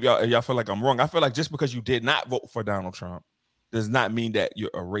scream at me if y'all feel like I'm wrong. I feel like just because you did not vote for Donald Trump does not mean that you're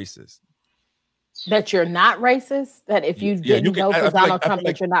a racist. That you're not racist? That if you didn't vote for Donald Trump,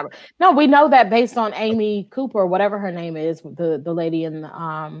 that you're not. No, we know that based on Amy Cooper, whatever her name is, the lady in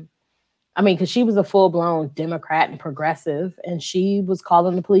the because she was a full-blown Democrat and progressive, and she was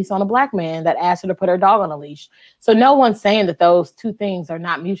calling the police on a black man that asked her to put her dog on a leash. So no one's saying that those two things are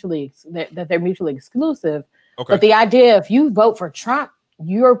not that they're mutually exclusive. Okay. But the idea, if you vote for Trump,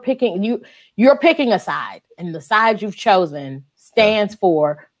 you're picking a side, and the side you've chosen stands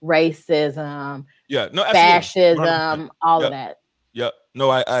for racism, fascism, all of that. Yeah, no,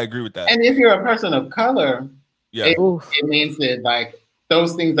 I agree with that. And if you're a person of color, it means that like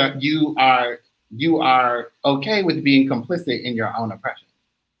those things you are okay with being complicit in your own oppression.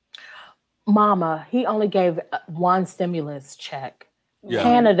 Mama, he only gave one stimulus check. Yeah.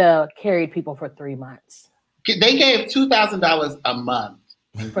 Canada carried people for 3 months. They gave $2,000 a month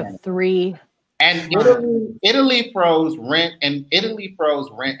for 3 And Italy froze rent and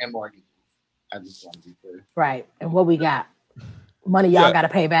mortgages. I just want to be clear. Right. And what we got? Money y'all got to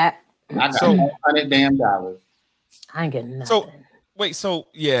pay back. I got $100 damn. I ain't getting nothing. So Wait, so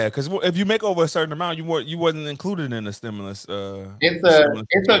yeah, because if you make over a certain amount, you wasn't included in the stimulus.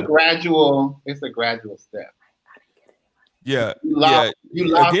 It's a gradual step. Yeah, you lost.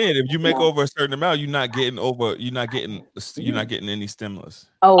 Again, if you make over a certain amount, you're not getting any stimulus.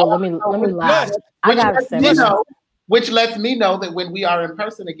 Oh, let me lie. I got a stimulus. Which lets me know that when we are in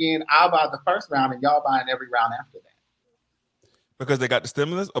person again, I'll buy the first round and y'all buying every round after that. Because they got the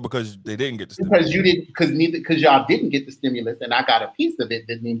stimulus, or because they didn't get the stimulus? Because y'all didn't get the stimulus, and I got a piece of it.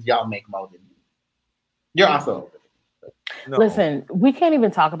 That means y'all make more than me. You're also. No. Listen, we can't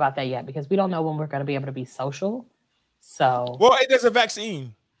even talk about that yet because we don't know when we're going to be able to be social. So, well, there's a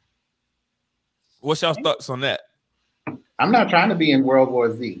vaccine. What's y'all's thoughts on that? I'm not trying to be in World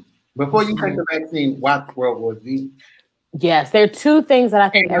War Z. Before you take the vaccine, watch World War Z. Yes, there are two things that I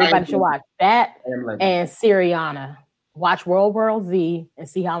think everybody should watch: that and Syriana. Watch World War Z and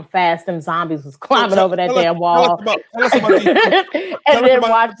see how fast them zombies was climbing over that damn wall. Tell us about and then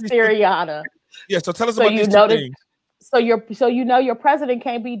watch Syriana. Yeah, so tell us about these two things. So your president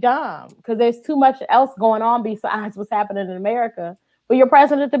can't be dumb because there's too much else going on besides what's happening in America for your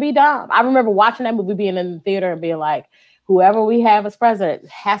president to be dumb. I remember watching that movie, being in the theater and being like, whoever we have as president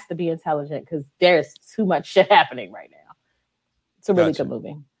has to be intelligent because there's too much shit happening right now. It's a really good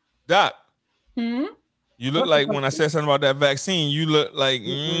movie. Doc. You look like when I said something about that vaccine, you look like,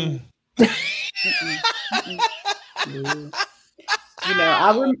 You know,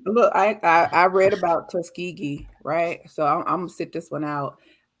 I read about Tuskegee, right? So I'm gonna sit this one out.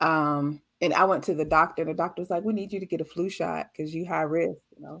 And I went to the doctor, and the doctor was like, "We need you to get a flu shot because you high risk."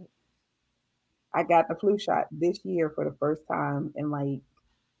 You know, I got the flu shot this year for the first time in like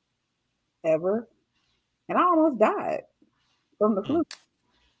ever, and I almost died from the flu.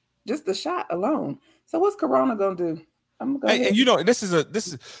 Just the shot alone. So what's Corona gonna do? I'm gonna and you know, this is I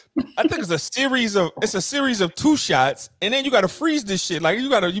think it's a series of 2 shots, and then you gotta freeze this shit. Like you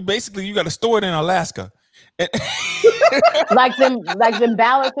gotta store it in Alaska. like them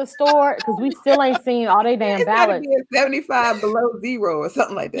ballots are stored because we still ain't seen all they damn ballots. 75 below zero or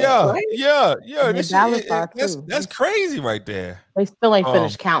something like that. Yeah. That's crazy right there. They still ain't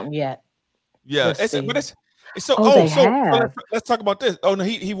finished counting yet. Yeah, let's talk about this. Oh no,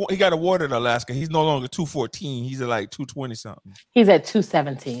 he got awarded in Alaska. He's no longer 214. He's at like 220 something. He's at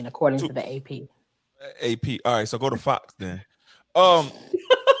 217 according to the AP. All right, so go to Fox then.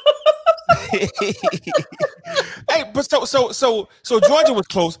 Hey, but so Georgia was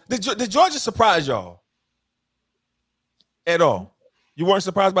close. Did Georgia surprise y'all at all? You weren't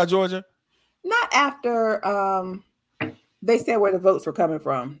surprised by Georgia? Not after they said where the votes were coming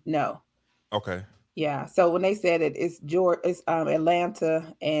from. No. Okay. Yeah. So when they said it's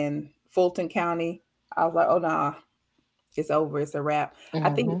Atlanta and Fulton County, I was like, oh nah, it's over. It's a wrap. I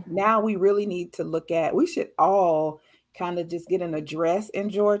think now we really need to we should all kind of just get an address in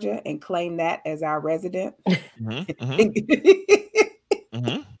Georgia and claim that as our resident. Right?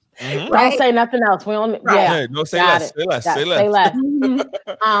 Don't say nothing else. We only no, say less. Say less.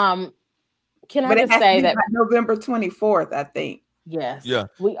 Can I just say that November 24th, I think. Yes. Yeah.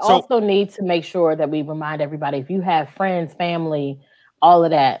 We also need to make sure that we remind everybody, if you have friends, family, all of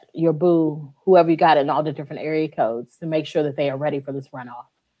that, your boo, whoever you got in all the different area codes, to make sure that they are ready for this runoff.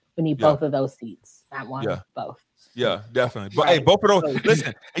 We need both of those seats. Not one, both. Yeah, definitely. But hey, both of those,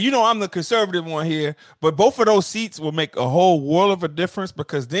 listen, you know I'm the conservative one here, but both of those seats will make a whole world of a difference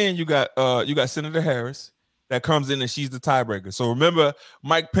because then you got Senator Harris that comes in and she's the tiebreaker. So remember,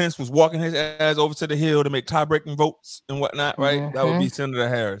 Mike Pence was walking his ass over to the Hill to make tie-breaking votes and whatnot, right? That would be Senator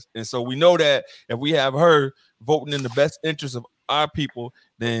Harris. And so we know that if we have her voting in the best interest of our people,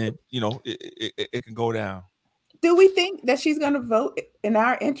 then, you know, it can go down. Do we think that she's going to vote in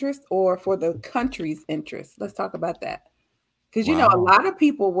our interest or for the country's interest? Let's talk about that. Because, you know, a lot of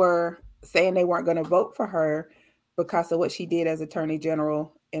people were saying they weren't going to vote for her because of what she did as Attorney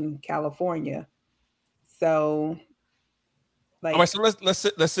General in California. So, all right, so let's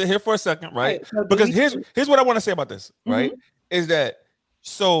sit here for a second, right? So because here's what I want to say about this, right? Is that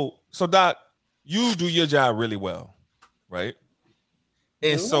so Doc, you do your job really well, right?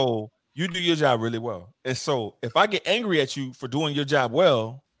 And so you do your job really well. And so if I get angry at you for doing your job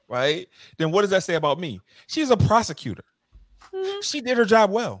well, right? Then what does that say about me? She's a prosecutor. She did her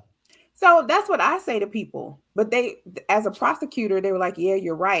job well. So that's what I say to people. But they, as a prosecutor, they were like, yeah,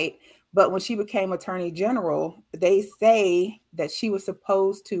 you're right. But when she became Attorney General, they say that she was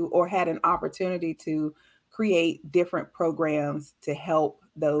supposed to or had an opportunity to create different programs to help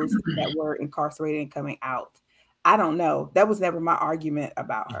those that were incarcerated and coming out. I don't know. That was never my argument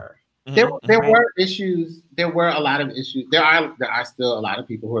about her. There were issues. There were a lot of issues. There are still a lot of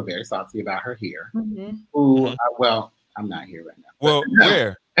people who are very salty about her here. Who, I'm not here right now. Well,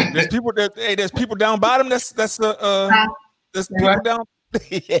 where? There's people there's people down bottom. There's people down.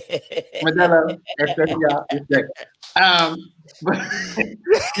 Modelo, but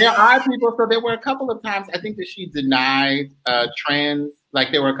there are people. So there were a couple of times I think that she denied trans.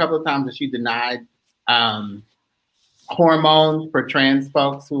 Like there were a couple of times that she denied hormones for trans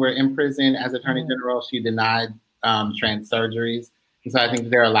folks who were in prison as Attorney General. She denied trans surgeries. And so I think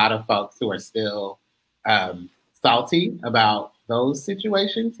there are a lot of folks who are still salty about those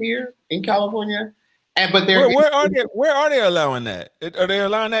situations here in California. But where are they allowing that? Are they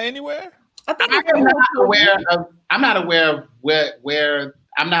allowing that anywhere? I'm not aware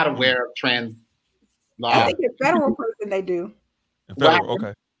of trans law. I think in federal prison they do.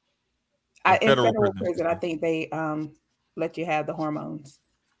 Okay. In federal prison, I think they let you have the hormones.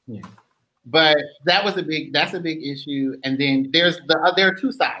 Yeah. But that's a big issue. And then there are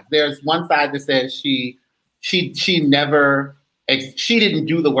two sides. There's one side that says she didn't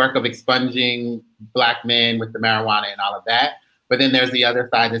do the work of expunging Black men with the marijuana and all of that. But then there's the other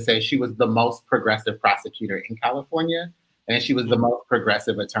side that says she was the most progressive prosecutor in California, and she was the most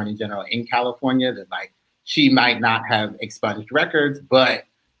progressive attorney general in California. That like she might not have expunged records, but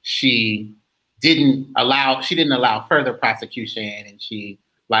she didn't allow further prosecution, and she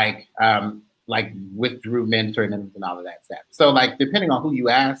withdrew mandatory minimums and all of that stuff. So like depending on who you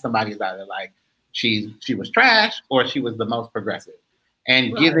ask, somebody is either like she was trash or she was the most progressive.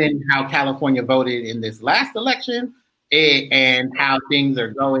 And given how California voted in this last election and how things are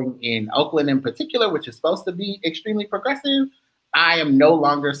going in Oakland in particular, which is supposed to be extremely progressive, I am no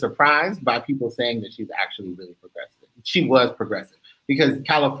longer surprised by people saying that she's actually really progressive. She was progressive because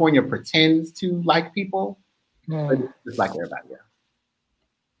California pretends to like people, but it's just like everybody else.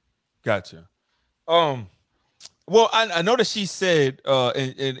 Gotcha. Well, I know that she said,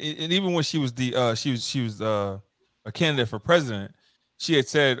 and even when she was a candidate for president, she had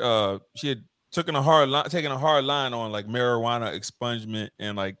said she had taken a hard line on like marijuana expungement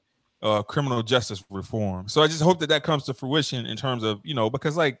and like criminal justice reform. So I just hope that comes to fruition in terms of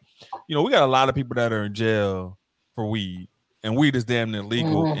because we got a lot of people that are in jail for weed, and weed is damn near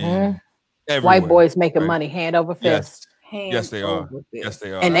legal. White boys making money hand over fist. Yes, they are. Yes,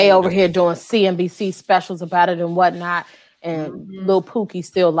 they are. And they over here doing CNBC specials about it and whatnot. And Lil Pookie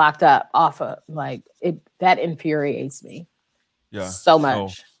still locked up off of like it. That infuriates me. Yeah, so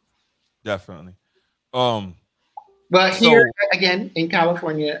much. Definitely. But here again in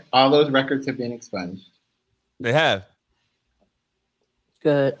California, all those records have been expunged. They have.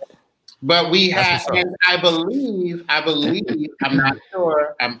 Good. But we have, and I believe, I'm not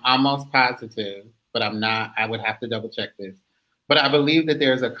sure, I'm almost positive, but I'm not, I would have to double check this. But I believe that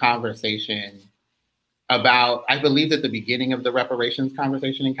there's a conversation about, I believe that the beginning of the reparations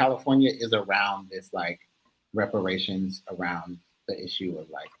conversation in California is around this, like, reparations around the issue of,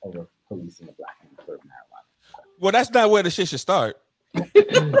 like, over policing the Black and for marijuana. Well, that's not where the shit should start.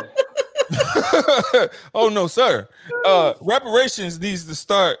 Oh no, sir. Reparations needs to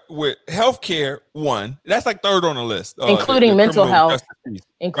start with healthcare. One, that's like third on the list, including mental health.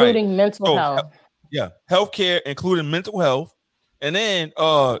 Including mental health. Yeah, healthcare, including mental health, and then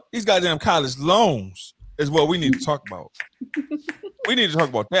these goddamn college loans is what we need to talk about. We need to talk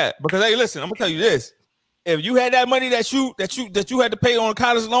about that because hey, listen, I'm gonna tell you this: if you had that money that you had to pay on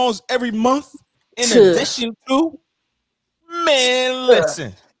college loans every month, in addition to, man,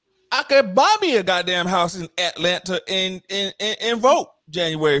 listen. I could buy me a goddamn house in Atlanta and vote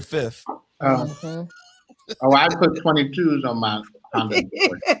January 5th. Oh, I put 22s on my Honda.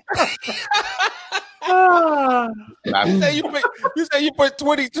 You say you put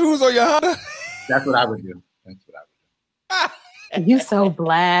 22s on your Honda? That's what I would do. You so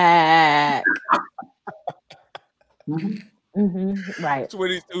black. Right.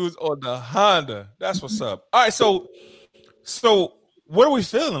 22s on the Honda. That's what's up. All right, so what are we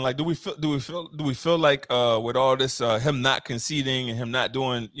feeling like? Do we feel like with all this him not conceding and him not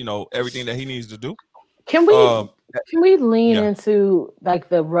doing everything that he needs to do? Can we lean into like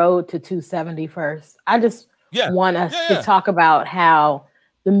the road to 270 first? I just want us to talk about how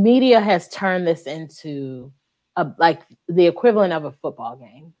the media has turned this into like the equivalent of a football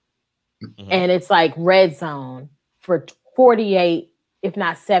game, and it's like red zone for 48, if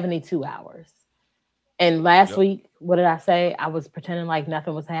not 72 hours. And last week, what did I say? I was pretending like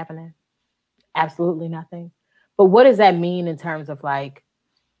nothing was happening. Absolutely nothing. But what does that mean in terms of like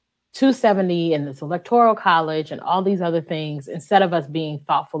 270 and this electoral college and all these other things, instead of us being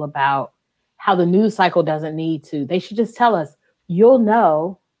thoughtful about how the news cycle doesn't need to, they should just tell us, you'll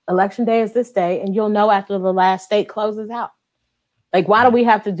know election day is this day and you'll know after the last state closes out. Like, why do we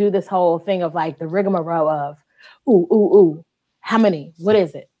have to do this whole thing of like the rigmarole of Ooh. How many? What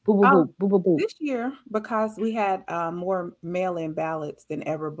is it? Boo. This year, because we had more mail-in ballots than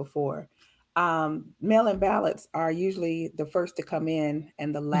ever before. Mail-in ballots are usually the first to come in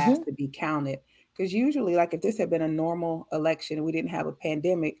and the last to be counted. Because usually, like if this had been a normal election and we didn't have a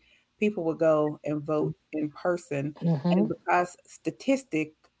pandemic, people would go and vote in person. And because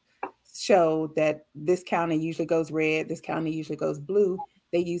statistics show that this county usually goes red, this county usually goes blue,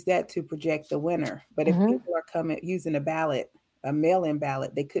 they use that to project the winner. But if people are coming using a mail-in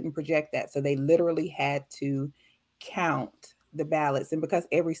ballot, they couldn't project that. So they literally had to count the ballots. And because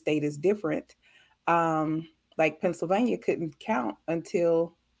every state is different, like Pennsylvania couldn't count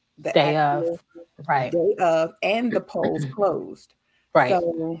until the day actual day of, and the polls closed. Right.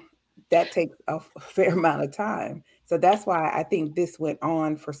 So that takes a fair amount of time. So that's why I think this went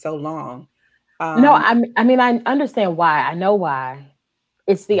on for so long. No, I mean, I understand why. I know why.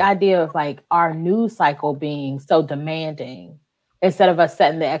 It's the idea of like our news cycle being so demanding instead of us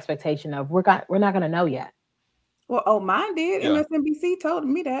setting the expectation of we're not going to know yet. Well, mine did. Yeah. MSNBC told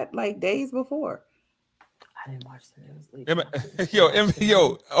me that like days before. I didn't watch the news.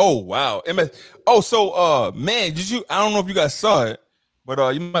 Oh wow. Man, did you? I don't know if you guys saw it,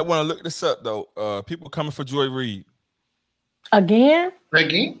 but you might want to look this up though. People coming for Joy Reid. Again,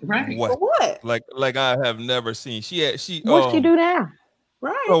 right? What? Like I have never seen. She. What'd she do now?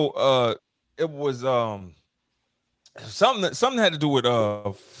 Right. So it was something had to do with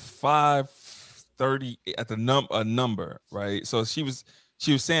 530 at the number, right? So she was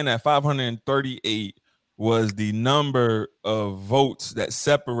saying that 538 was the number of votes that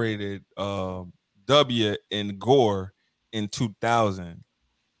separated W and Gore in 2000,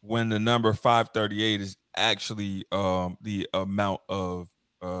 when the number 538 is actually the amount of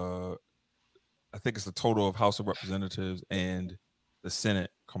I think it's the total of House of Representatives and the Senate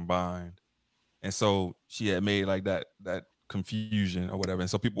combined. And so she had made like that confusion or whatever. And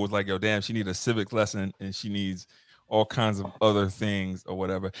so people was like, yo, damn, she needs a civics lesson and she needs all kinds of other things or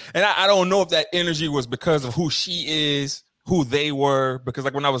whatever. And I don't know if that energy was because of who she is, who they were, because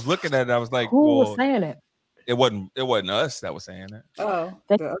like when I was looking at it, I was like, who was saying it? It wasn't us that was saying it. Oh,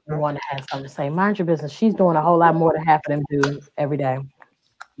 they want to have something to say. Mind your business. She's doing a whole lot more than half of them do every day.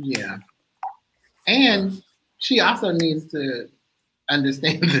 Yeah. And she also needs to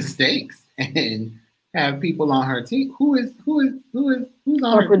understand the stakes and have people on her team. Who's on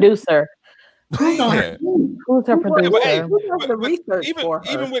her producer? Who's on her team? Who's her producer? Who does the research for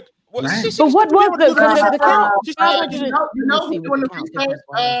her? Even with but what was the count? You know who's doing the research?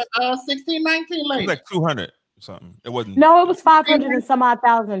 1619 lady. It was like 200 or something. It wasn't. No, it was 500 and some odd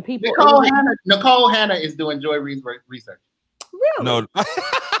thousand people. Nicole Hanna is doing Joy Reid's research. Really? No,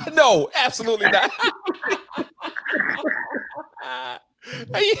 no, absolutely not.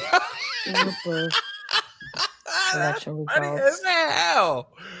 Election results.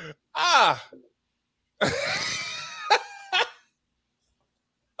 Hell.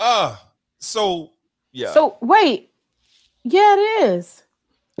 So yeah. So wait. Yeah, it is.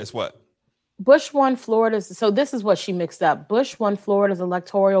 It's what? Bush won Florida's. So this is what she mixed up. Bush won Florida's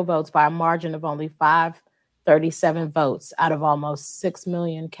electoral votes by a margin of only 537 votes out of almost 6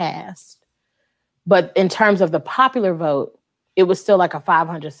 million cast. But in terms of the popular vote, it was still like a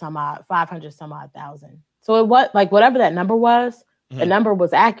 500 some odd thousand. So it was like whatever that number was, the number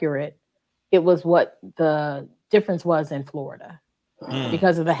was accurate. It was what the difference was in Florida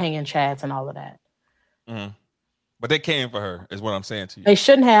because of the hanging chads and all of that. But they came for her, is what I'm saying to you. They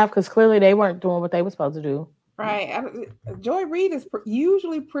shouldn't have, because clearly they weren't doing what they were supposed to do. Right. Joy Reid is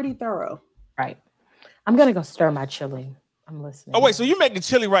usually pretty thorough. Right. I'm gonna go stir my chili. I'm listening. Oh wait, so you're making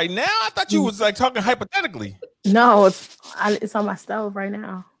chili right now? I thought you was like talking hypothetically. No, it's on my stove right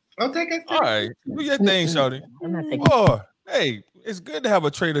now. I'll take it. All right, do your thing, shawty. I'm not taking. Oh, hey, it's good to have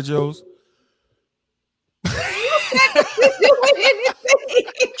a Trader Joe's.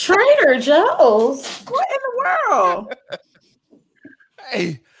 Trader Joe's. What in the world?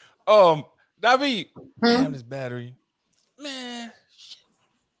 Hey, David, damn this battery, man.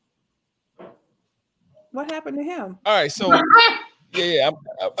 What happened to him? All right, so yeah,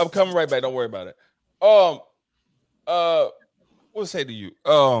 I'm coming right back. Don't worry about it. What to say to you?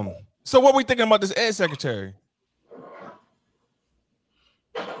 So what we thinking about this ed secretary?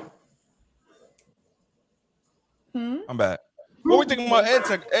 I'm back. What we thinking about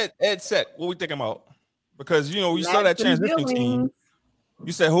ed sec? What we thinking about? Because you know you saw that transition team.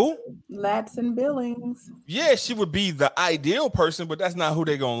 You said who? Latson Billings. Yeah, she would be the ideal person, but that's not who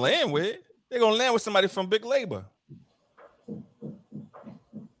they're gonna land with. They're gonna land with somebody from Big Labor.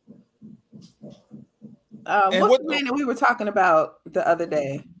 What's the man that we were talking about the other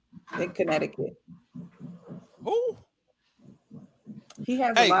day in Connecticut? Who? He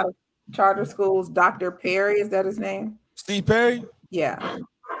has a lot of charter schools. Dr. Perry, is that his name? Steve Perry? Yeah.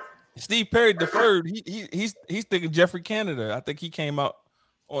 Steve Perry deferred. He's thinking Jeffrey Canada. I think he came out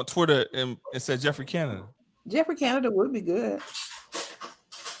on Twitter and said Jeffrey Canada. Jeffrey Canada would be good.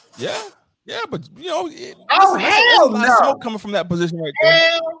 Yeah, but you know, hell no! Smoke coming from that position right there.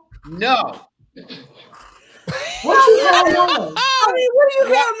 Hell no! What you hell knowing? I mean, what do you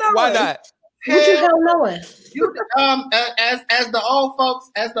hell knowing? Why not? What you hell knowing? As the old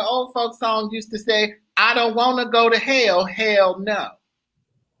folks song used to say, I don't want to go to hell. Hell no.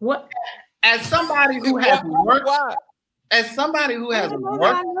 What? As somebody who has worked,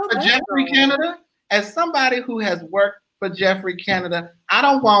 for Jeffrey Canada, I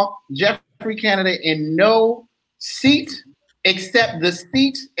don't want Jeffrey Canada in no seat except the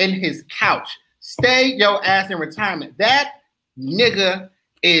seat in his couch. Stay your ass in retirement. That nigga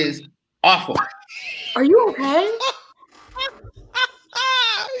is awful. Are you okay?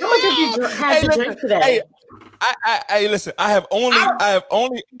 How much have you had to drink today? Hey, listen. I have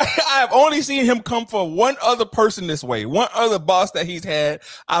only seen him come for one other person this way. One other boss that he's had.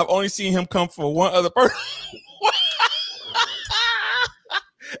 I've only seen him come for one other person.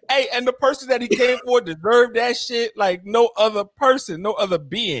 Hey, and the person that he came for deserved that shit like no other person, no other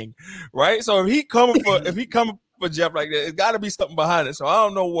being, right? So if he coming for Jeff like that, it's got to be something behind it. So I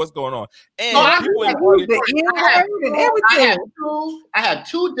don't know what's going on. And I have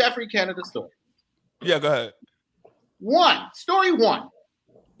two Jeffrey Canada stories. Yeah, go ahead. Story one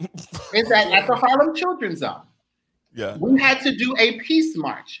is that at the Harlem Children's Zone, we had to do a peace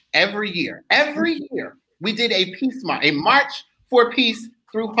march every year. Every year we did a peace march, a march for peace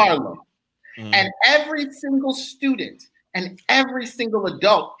through Harlem. And every single student and every single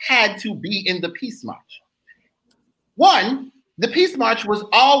adult had to be in the peace march. The peace march was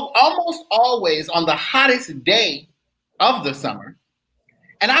almost always on the hottest day of the summer.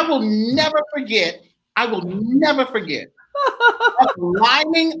 And I will never forget us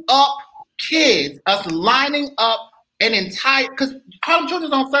lining up kids, an entire, because Harlem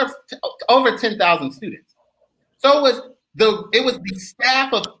Children's Zone serves over 10,000 students. So it was the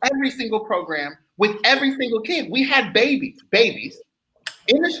staff of every single program with every single kid. We had babies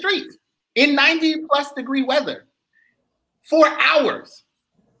in the streets in 90 plus degree weather for hours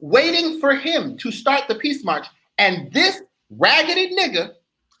waiting for him to start the peace march. And this raggedy nigga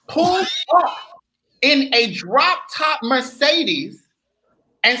pulled up in a drop top Mercedes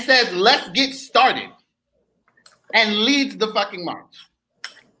and says, let's get started, and leads the fucking march.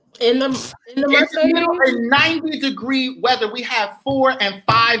 In the Mercedes? In 90 degree weather, we have 4 and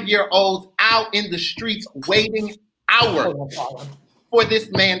 5 year olds out in the streets waiting hours for this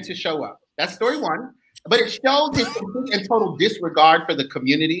man to show up. That's story one. But it shows his complete and total disregard for the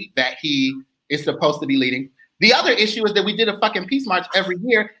community that he is supposed to be leading. The other issue is that we did a fucking peace march every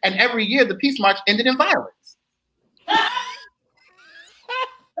year, and every year the peace march ended in violence.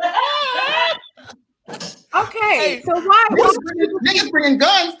 Okay, so why niggas bringing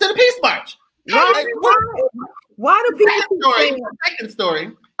guns to the peace march? Why do people say second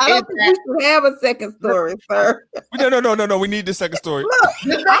story? I don't think we should have a second story, sir. No. We need the second story. Look,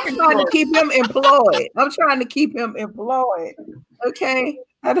 I'm trying to keep him employed. Okay,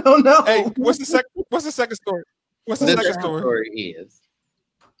 I don't know. Hey, what's the second story? What's the second story is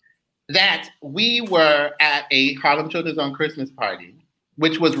that we were at a Harlem Children's Zone Christmas party,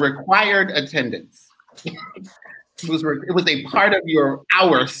 which was required attendance. It was a part of your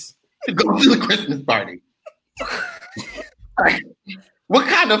hours to go to the Christmas party. What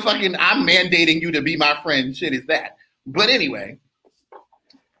kind of fucking I'm mandating you to be my friend shit is that? But anyway,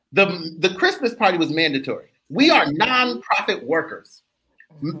 the Christmas party was mandatory. We are nonprofit workers.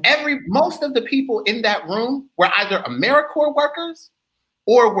 Most of the people in that room were either AmeriCorps workers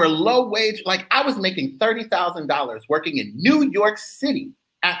or were low wage. Like I was making $30,000 working in New York City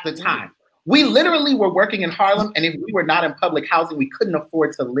at the time. We literally were working in Harlem, and if we were not in public housing, we couldn't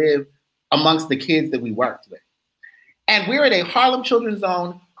afford to live amongst the kids that we worked with. And we're at a Harlem Children's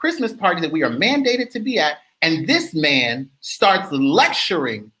Zone Christmas party that we are mandated to be at, and this man starts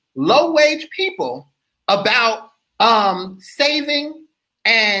lecturing low-wage people about saving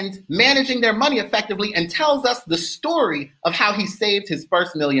and managing their money effectively, and tells us the story of how he saved his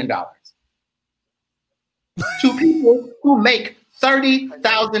first $1 million to people who make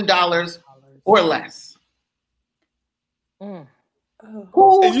 $30,000 or less. And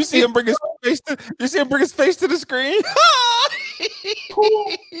you see him bring his face to the screen.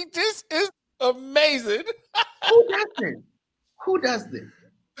 This is amazing. Who does this?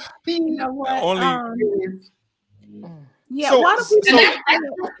 You know what? Why do people?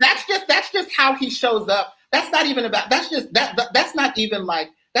 That's just just how he shows up. That's not even about. That's just that's not even like.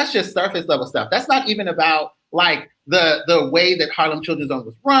 That's just surface level stuff. That's not even about like the way that Harlem Children's Zone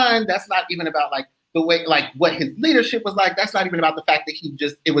was run. That's not even about like the way like what his leadership was like. That's not even about the fact that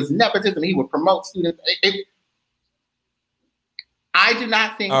it was nepotism. He would promote students. I do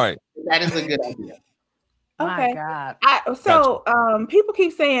not think that is a good idea. Okay. My God. So people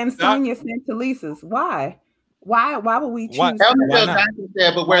keep saying Sonia sent to Lisa's. Why? Why would we choose? Why not?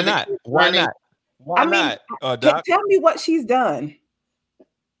 Said, but Why not? Why not? Why not? Doc? Tell me what she's done.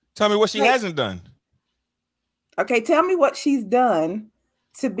 Tell me what she hasn't done. Okay, tell me what she's done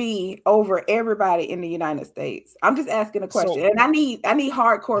to be over everybody in the United States. I'm just asking a question, and I need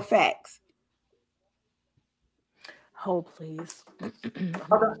hardcore facts. Hold, please. First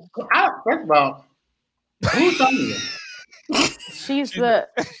of all, who's Sonia? She's She's the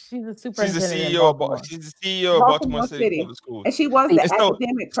CEO of Baltimore City Public Schools, and she was the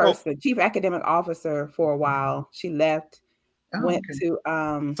academic person, chief academic officer for a while. She left, went to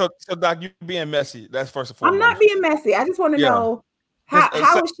So Doc, you being messy. That's first and foremost. I'm not being messy. I just want to know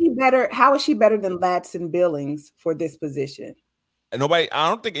how is she better? How is she better than Ladson Billings for this position? And I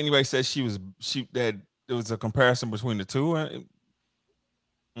don't think anybody said that there was a comparison between the two.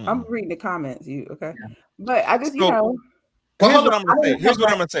 I'm reading the comments. Okay? But I just Here's what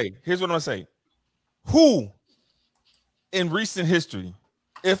I'm gonna say. Who in recent history,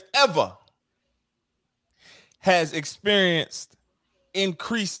 if ever, has experienced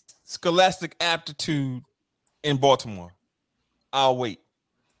increased scholastic aptitude in Baltimore? I'll wait.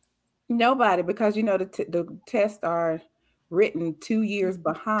 Nobody, because the tests are written 2 years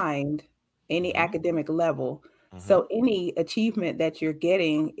behind any academic level. So any achievement that you're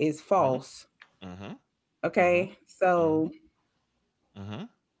getting is false. Okay, so.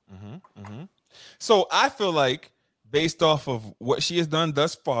 So I feel like, based off of what she has done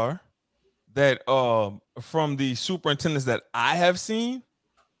thus far, that from the superintendents that I have seen,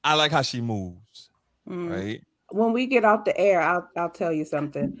 I like how she moves. Right. When we get off the air, I'll tell you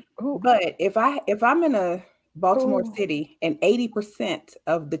something. But if I'm in a Baltimore City and 80%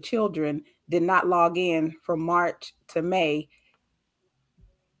 of the children did not log in from March to May,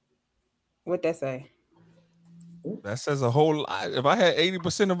 what'd that say? That says a whole lot. If I had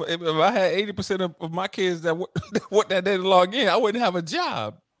 80% of my kids that didn't log in, I wouldn't have a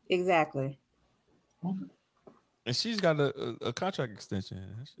job. Exactly. And she's got a contract extension.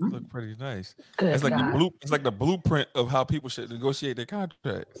 She look pretty nice. It's like the blueprint of how people should negotiate their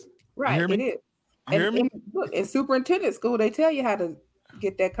contracts. Right. It is. You hear me? Look, in superintendent school, they tell you how to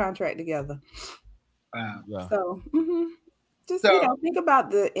get that contract together. Yeah. So. Just think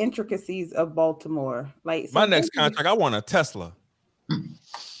about the intricacies of Baltimore. Like my next contract, I want a Tesla.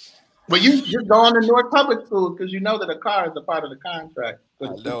 Well, you just go on to North Public Schools because you know that a car is a part of the contract.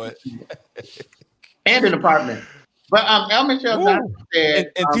 I know it. And an apartment. But El Michelle Johnson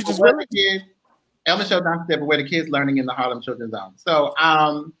said, and teachers El Michelle Johnson said, but where the kids learning in the Harlem Children's Zone. So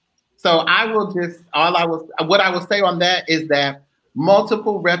I will just what I will say on that is that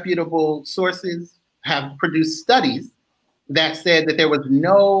multiple reputable sources have produced studies that said that there was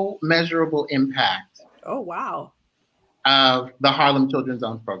no measurable impact. Oh, wow. Of the Harlem Children's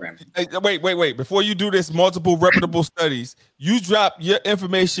Zone program. Hey, wait. Before you do this, multiple reputable studies, you drop your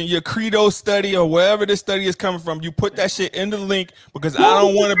information, your Credo study or wherever this study is coming from. You put that shit in the link because I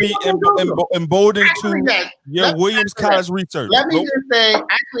don't want to be emboldened to your Williams College research. Let me just say,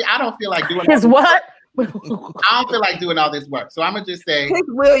 actually, I don't feel like doing what? I don't feel like doing all this work. So I'm going to just say,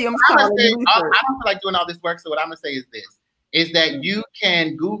 Williams College I don't feel like doing all this work. So what I'm going to say is that you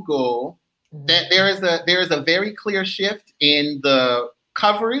can Google that there is a very clear shift in the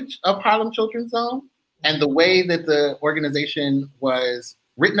coverage of Harlem Children's Zone and the way that the organization was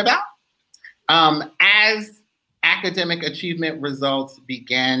written about as academic achievement results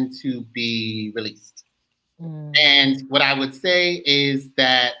began to be released. And what I would say is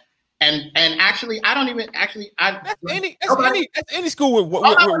that, and actually, I don't even actually. That's any school with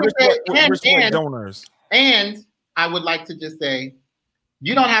rich donors. And I would like to just say,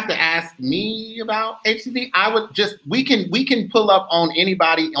 you don't have to ask me about HCV. I would just we can pull up on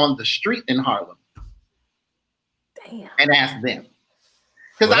anybody on the street in Harlem, and ask them.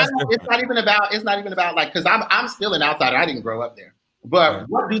 Because it's not even about like because I'm still an outsider. I didn't grow up there. But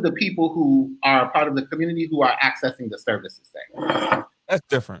what do the people who are part of the community who are accessing the services say? That's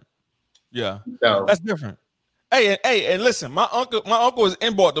different. Yeah, so that's different. Hey, and listen, my uncle is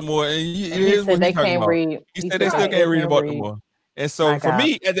in Baltimore, and he said they can't read. He said they still can't read in Baltimore. And so for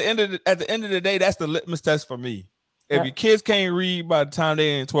me, at the end of the day, that's the litmus test for me. If your kids can't read by the time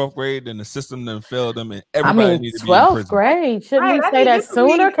they're in 12th grade, then the system then failed them, and everybody needs to be in prison. 12th grade. Shouldn't we say that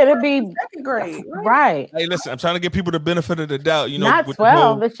sooner? Could it be second grade? Right. Hey, listen, I'm trying to give people the benefit of the doubt. Not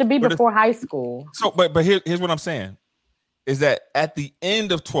 12. It should be before high school. So, but here's what I'm saying: is that at the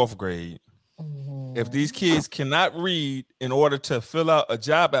end of 12th grade, if these kids cannot read in order to fill out a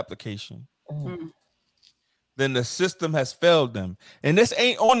job application, then the system has failed them, and this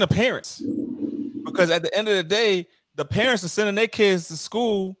ain't on the parents, because at the end of the day, the parents are sending their kids to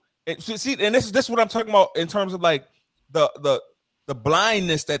school. And see, and this is what I'm talking about in terms of like the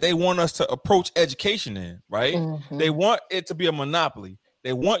blindness that they want us to approach education in, right? They want it to be a monopoly.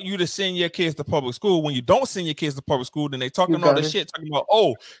 They want you to send your kids to public school. When you don't send your kids to public school, then they talking all this shit, talking about,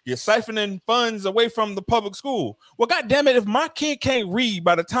 oh, you're siphoning funds away from the public school. Well, goddamn it, if my kid can't read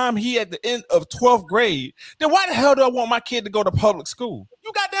by the time he at the end of 12th grade, then why the hell do I want my kid to go to public school?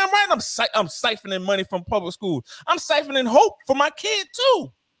 You goddamn right, I'm siphoning money from public school. I'm siphoning hope for my kid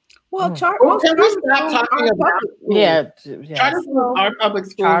too. Well, can we stop talking about charter schools are public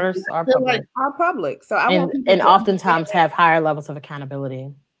schools? Charters are public. Are public. So and oftentimes have higher levels of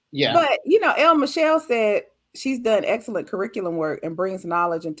accountability. Yeah. But El Michelle said she's done excellent curriculum work and brings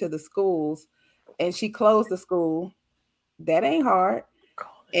knowledge into the schools, and she closed the school. That ain't hard.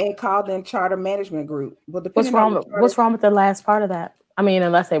 And called in Charter Management Group. Well, what's wrong with the last part of that? I mean,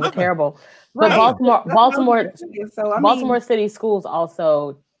 unless they were terrible. But Baltimore City Schools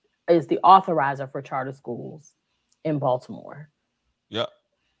also is the authorizer for charter schools in Baltimore. Yeah.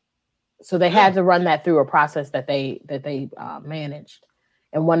 So they had to run that through a process that they managed.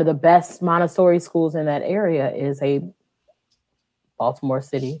 And one of the best Montessori schools in that area is a Baltimore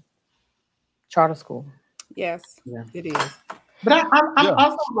City charter school. Yes, it is. But I'm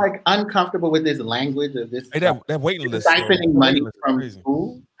also like uncomfortable with this language of this. Hey, that waiting list. Siphoning money from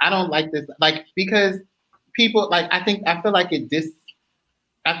school. I don't like this, because people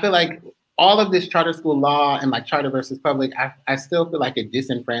I feel like all of this charter school law and like charter versus public, I still feel like it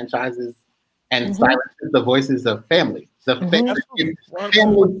disenfranchises and silences the voices of families. The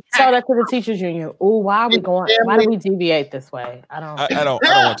families. Tell that to the teachers union. Oh, why are we going? Why do we deviate this way? I don't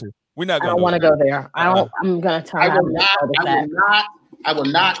want to. We're not. I don't want to go there. I'm going to turn. I will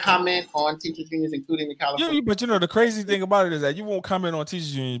not comment on teachers unions, including the California. But the crazy thing about it is that you won't comment on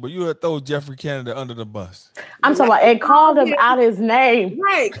teachers unions, but you will throw Jeffrey Canada under the bus. I'm talking about, and called him out his name.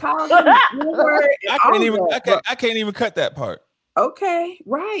 Right, called him. I can't even cut that part. Okay,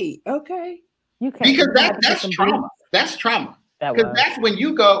 right. Okay. You can't, because that's trauma. That's trauma. Because that's when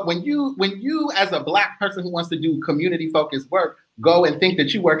you as a Black person who wants to do community focused work, go and think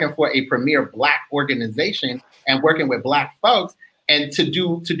that you're working for a premier Black organization and working with Black folks, and to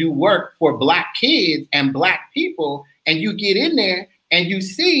do work for Black kids and Black people, and you get in there and you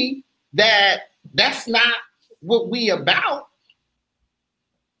see that that's not what we about.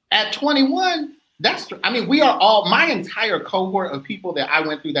 At 21, we are all, my entire cohort of people that I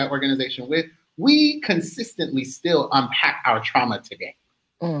went through that organization with, we consistently still unpack our trauma today.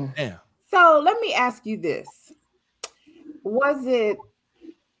 Yeah. So let me ask you this. Was it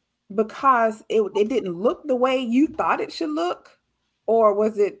because it didn't look the way you thought it should look? Or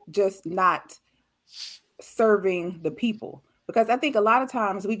was it just not serving the people? Because I think a lot of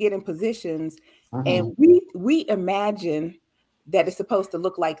times we get in positions and we imagine that it's supposed to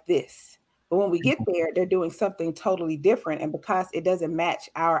look like this. But when we get there, they're doing something totally different. And because it doesn't match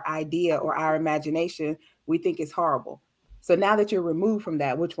our idea or our imagination, we think it's horrible. So now that you're removed from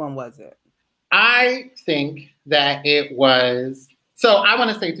that, which one was it? I think that it was, so I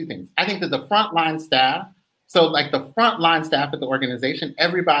want to say two things. I think that the frontline staff, so like the frontline staff at the organization,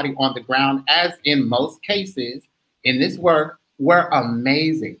 everybody on the ground, as in most cases in this work, were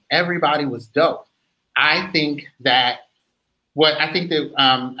amazing. Everybody was dope. I think that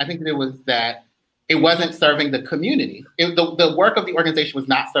it was that it wasn't serving the community. The work of the organization was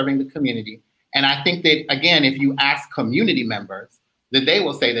not serving the community. And I think that, again, if you ask community members, that they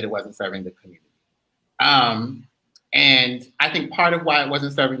will say that it wasn't serving the community. And I think part of why it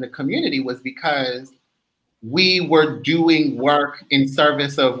wasn't serving the community was because we were doing work in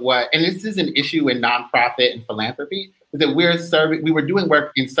service of what, and this is an issue in nonprofit and philanthropy, is that we were doing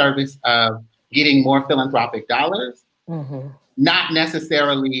work in service of getting more philanthropic dollars, not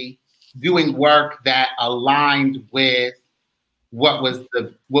necessarily doing work that aligned with what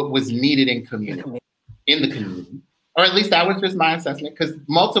was needed in the community. Or at least that was just my assessment, because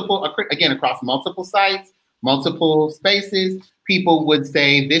across multiple sites, multiple spaces, people would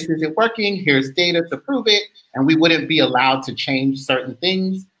say, this isn't working, here's data to prove it, and we wouldn't be allowed to change certain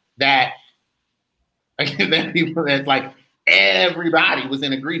things that like everybody was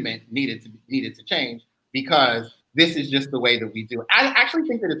in agreement needed to change, because this is just the way that we do it. I actually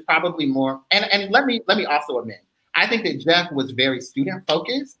think that it's probably more, and let me also amend. I think that Jeff was very student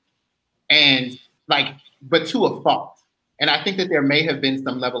focused and like, but to a fault. And I think that there may have been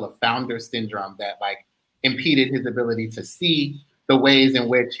some level of founder syndrome that like impeded his ability to see the ways in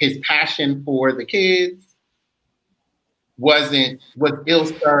which his passion for the kids was ill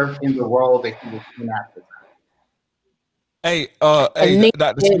served in the role that he was in at the time. Hey,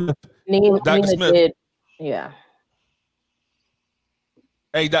 Dr. Smith. Nina Smith. Did, yeah.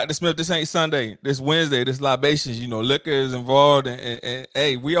 Hey, Dr. Smith, this ain't Sunday. This Wednesday. This libations. You know, liquor is involved, and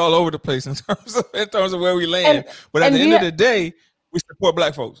hey, we all over the place in terms of where we land. But at the end of the day, we support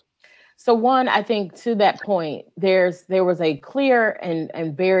Black folks. So one, I think to that point, there was a clear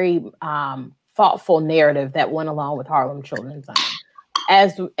and very thoughtful narrative that went along with Harlem Children's Zone.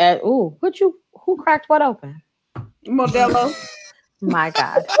 Who cracked what open? Modelo. My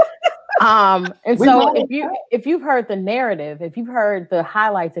God. And so if you've heard the narrative, if you've heard the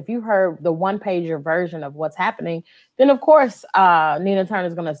highlights, if you've heard the one-pager version of what's happening, then of course Nina Turner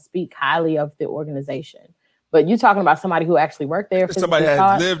is going to speak highly of the organization. But you're talking about somebody who actually worked there. Somebody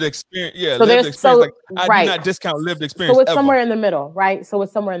has lived experience. Yeah, so lived experience. I do not discount lived experience. So it's somewhere in the middle, right? So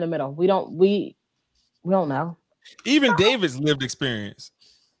it's somewhere in the middle. We don't know. Even David's lived experience,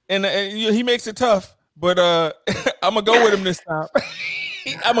 and he makes it tough. But I'm gonna go with him this time.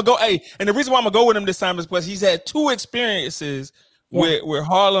 I'm gonna go. Hey, and the reason why I'm gonna go with him this time is because he's had two experiences with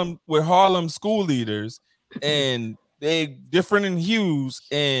Harlem school leaders, and they different in hues,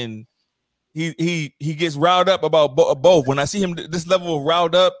 and he gets riled up about both. When I see him this level of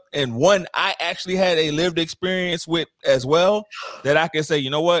riled up, and one I actually had a lived experience with as well, that I can say, you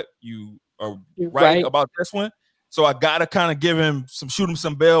know what, you are right about this one. So I gotta kind of shoot him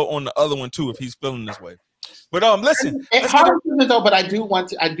some bail on the other one too if he's feeling this way. But listen, but I do want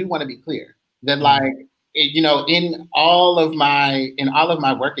to be clear that like in all of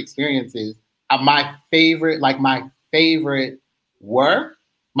my work experiences, my favorite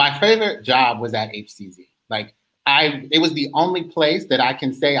job was at HCZ. Like it was the only place that I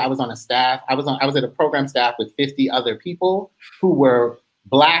can say I was on a staff. I was at a program staff with 50 other people who were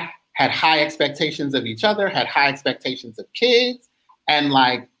Black, had high expectations of each other, had high expectations of kids, and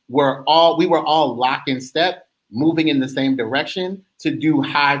like we were all locked in step, moving in the same direction to do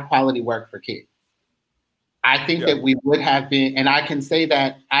high quality work for kids. I think that we would have been, and I can say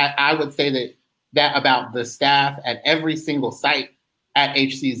that I would say that about the staff at every single site at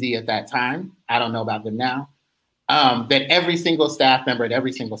HCZ at that time. I don't know about them now. That every single staff member at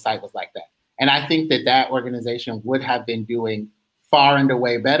every single site was like that. And I think that organization would have been doing far and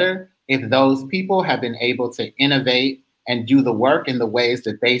away better if those people had been able to innovate and do the work in the ways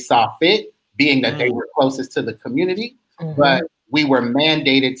that they saw fit, being that they were closest to the community. Mm-hmm. But we were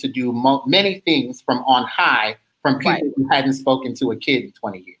mandated to do many things from on high from people who hadn't spoken to a kid in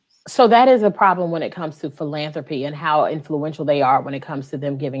 20 years. So that is a problem when it comes to philanthropy and how influential they are when it comes to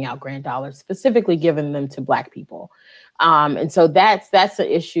them giving out grant dollars, specifically giving them to Black people. And so that's an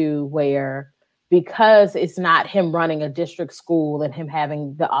issue where, because it's not him running a district school and him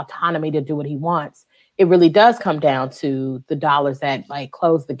having the autonomy to do what he wants, it really does come down to the dollars that like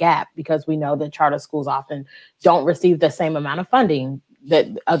close the gap, because we know that charter schools often don't receive the same amount of funding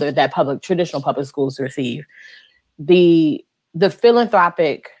that traditional public schools receive. The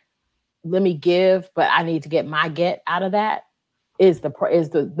philanthropic, let me give, but I need to get my get out of that is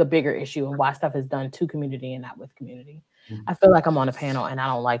the bigger issue, and why stuff is done to community and not with community. I feel like I'm on a panel and I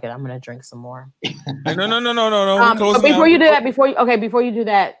don't like it. I'm gonna drink some more. No. But before you do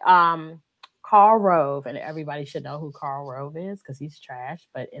that, Karl Rove, and everybody should know who Karl Rove is because he's trash.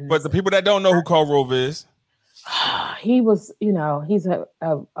 But the people that don't know who Karl Rove is, he was, he's a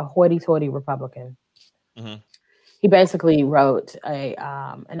hoity-toity Republican. Mm-hmm. He basically wrote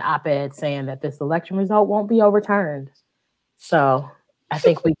an op-ed saying that this election result won't be overturned. So I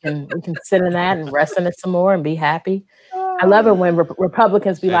think we can sit in that and rest in it some more and be happy. I love it when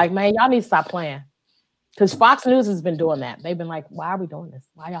Republicans be like, man, y'all need to stop playing. Because Fox News has been doing that. They've been like, why are we doing this?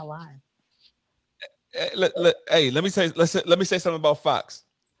 Why y'all lying? Let me say something about Fox.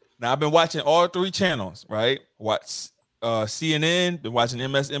 Now I've been watching all three channels, right? Watch CNN, been watching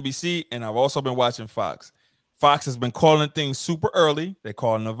MSNBC, and I've also been watching Fox. Fox has been calling things super early. They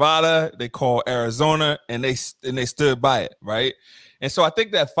call Nevada, they call Arizona, and they stood by it, right? And so I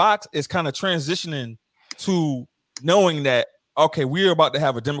think that Fox is kind of transitioning to knowing that, okay, we're about to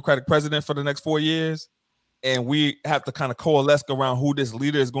have a Democratic president for the next 4 years, and we have to kind of coalesce around who this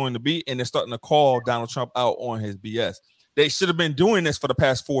leader is going to be, and they're starting to call Donald Trump out on his BS. They should have been doing this for the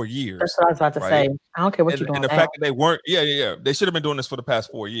past 4 years. That's what I was about to say. I don't care what you're doing. And the fact that they weren't, they should have been doing this for the past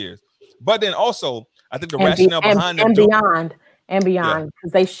 4 years. But then also, I think the rationale behind and them beyond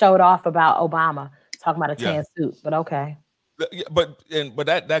because they showed off about Obama talking about a tan suit. But okay, but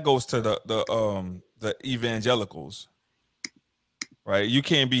that goes to the evangelicals, right? You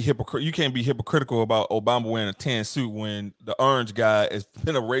can't be hypocritical about Obama wearing a tan suit when the orange guy has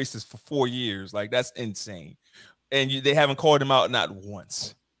been a racist for 4 years. Like, that's insane, and they haven't called him out not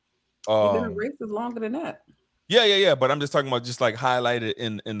once. He's been a racist longer than that. Yeah. But I'm just talking about just like highlighted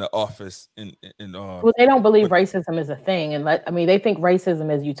in the office. Well, they don't believe racism is a thing, and they think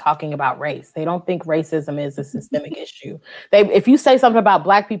racism is you talking about race. They don't think racism is a systemic issue. If you say something about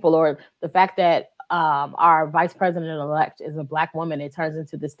Black people or the fact that our vice president-elect is a Black woman, it turns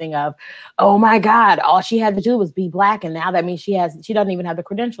into this thing of, oh my God, all she had to do was be Black, and now that means she doesn't even have the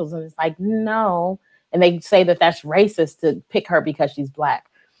credentials. And it's like, no, and they say that that's racist to pick her because she's Black.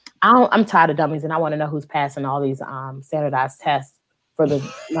 I'm tired of dummies, and I want to know who's passing all these standardized tests for the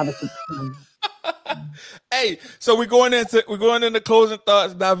another. Hey, so we're going into closing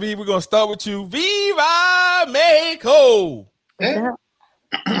thoughts. David, we're gonna start with you. Viva Mexico!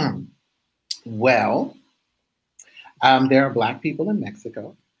 Well, there are Black people in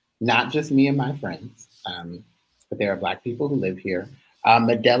Mexico, not just me and my friends, but there are Black people who live here.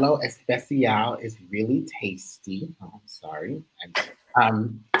 Modelo Especial is really tasty. Oh, I'm sorry.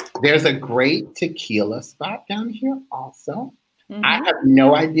 There's a great tequila spot down here also. Mm-hmm. I have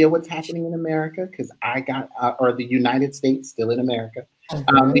no idea what's happening in America because or the United States, still in America,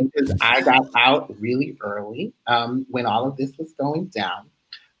 because I got out really early when all of this was going down.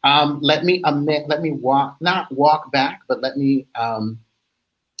 Let me not walk back, but let me not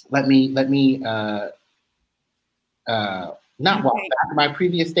walk back my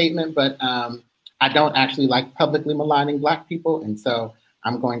previous statement, but I don't actually like publicly maligning Black people, and so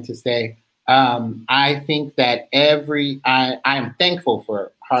I'm going to say I think that I am thankful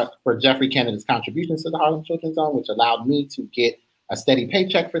for Jeffrey Kennedy's contributions to the Harlem Children's Zone, which allowed me to get a steady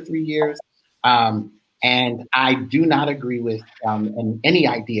paycheck for 3 years. And I do not agree with any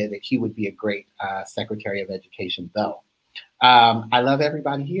idea that he would be a great Secretary of Education, though. I love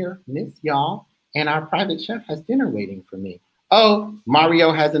everybody here, miss y'all, and our private chef has dinner waiting for me. Oh,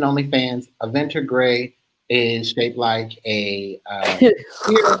 Mario has an OnlyFans. Aventer Gray is shaped like a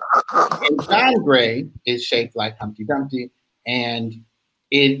spear, and John Gray is shaped like Humpty Dumpty, and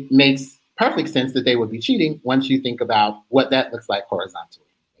it makes perfect sense that they would be cheating once you think about what that looks like horizontally.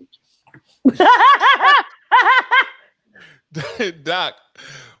 Doc,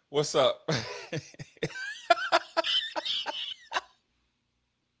 what's up?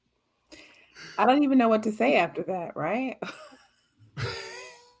 I don't even know what to say after that, right?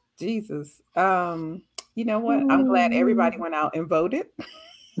 Jesus. You know what? I'm glad everybody went out and voted.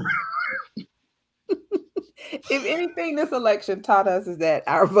 If anything, this election taught us is that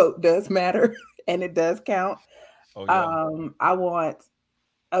our vote does matter and it does count. Oh, yeah. I want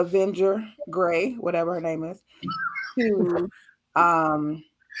Avenger Gray, whatever her name is, to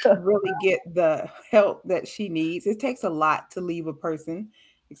really get the help that she needs. It takes a lot to leave a person,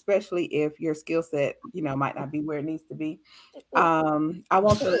 especially if your skill set, might not be where it needs to be. I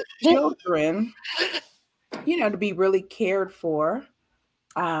want the children, to be really cared for.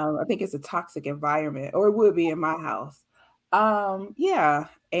 I think it's a toxic environment, or it would be in my house. Yeah.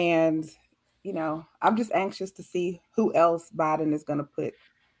 And, I'm just anxious to see who else Biden is going to put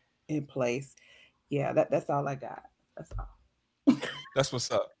in place. Yeah, that's all I got. That's all. That's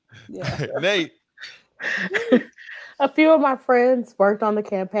what's up. Yeah. Nate. A few of my friends worked on the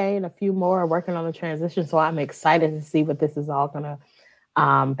campaign. A few more are working on the transition. So I'm excited to see what this is all going to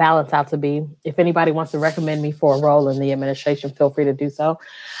balance out to be. If anybody wants to recommend me for a role in the administration, feel free to do so.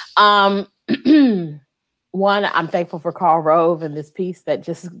 One, I'm thankful for Karl Rove and this piece that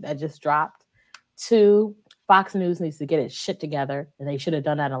just dropped. Two, Fox News needs to get its shit together, and they should have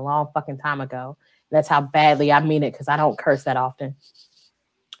done that a long fucking time ago. That's how badly I mean it, because I don't curse that often.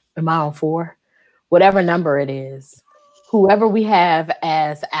 Am I on 4? Whatever number it is, whoever we have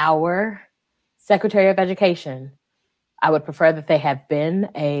as our Secretary of Education, I would prefer that they have been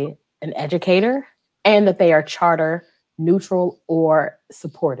an educator and that they are charter neutral or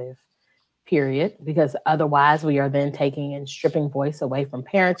supportive, period. Because otherwise we are then taking and stripping voice away from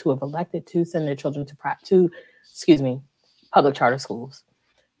parents who have elected to send their children to public charter schools.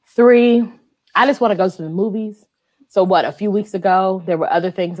 3, I just want to go to the movies. So a few weeks ago, there were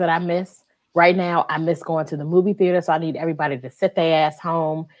other things that I missed. Right now, I miss going to the movie theater. So I need everybody to sit their ass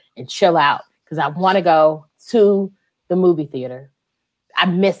home and chill out because I want to go to the movie theater. I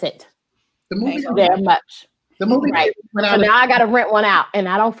miss it. The movie very much. The movie, right? So now I got to rent one out, and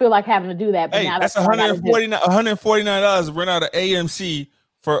I don't feel like having to do that. But hey, now that's $149 to rent out an AMC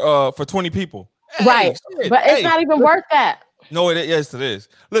for 20 people. Right. But it's not even worth that. No, yes, it is.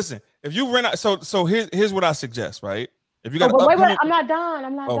 Listen, if you rent out, so here's what I suggest, right? If you got wait, I'm not done.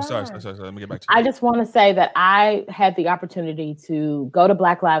 I'm not done. Sorry. Let me get back to you. I just want to say that I had the opportunity to go to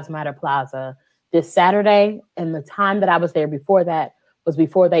Black Lives Matter Plaza this Saturday, and the time that I was there before that was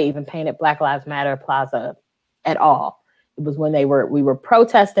before they even painted Black Lives Matter Plaza at all. It was when we were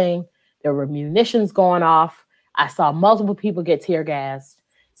protesting. There were munitions going off. I saw multiple people get tear gassed.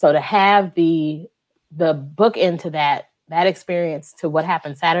 So to have the bookend to that experience to what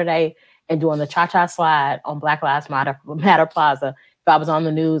happened Saturday and doing the cha-cha slide on Black Lives Matter Plaza. If I was on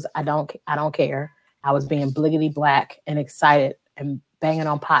the news, I don't care. I was being bliggity black and excited and banging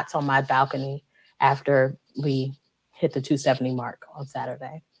on pots on my balcony after we hit the 270 mark on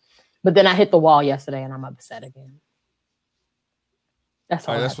Saturday. But then I hit the wall yesterday and I'm upset again. That's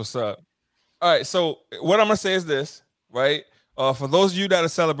all. Right, that's what's up. All right, so what I'm gonna say is this, right? For those of you that are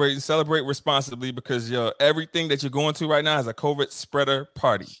celebrate responsibly, because everything that you're going to right now is a COVID spreader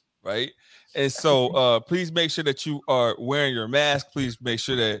party, right? And so please make sure that you are wearing your mask. Please make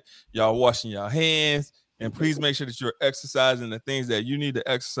sure that y'all washing your hands, and please make sure that you're exercising the things that you need to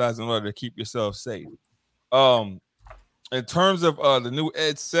exercise in order to keep yourself safe. In terms of the new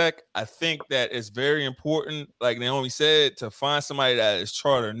EdSec, I think that it's very important, like Naomi said, to find somebody that is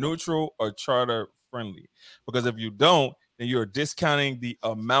charter neutral or charter friendly. Because if you don't, then you're discounting the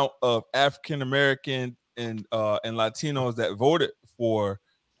amount of African American and Latinos that voted for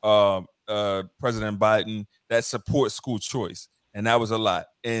President Biden that support school choice, and that was a lot.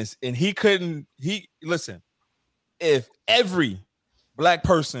 And listen, if every Black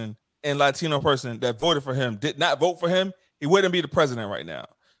person and Latino person that voted for him did not vote for him, he wouldn't be the president right now.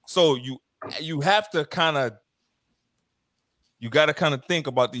 So you have to think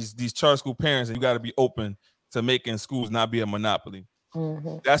about these charter school parents, and you got to be open to making schools not be a monopoly.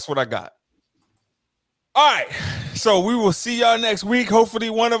 Mm-hmm. That's what I got. All right, so we will see y'all next week. Hopefully,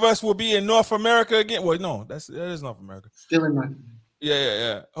 one of us will be in North America again. Well, no, that is North America. Still in North America.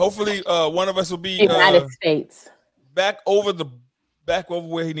 Yeah. Hopefully, one of us will be United States. back over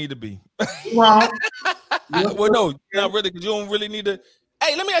where he need to be. Well, no, not really, because you don't really need to.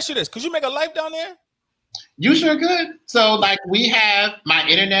 Hey, let me ask you this: could you make a life down there? You sure could. So, like, my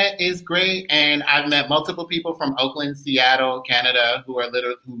internet is great, and I've met multiple people from Oakland, Seattle, Canada, who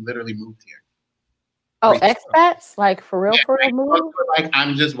literally moved here. Oh, expats? Like, for real move? Like,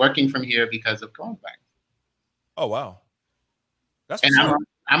 I'm just working from here because of coronavirus. Oh, wow. That's what's up.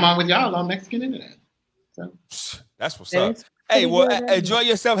 I'm on with y'all on Mexican internet. So that's what's up. Hey, well, enjoy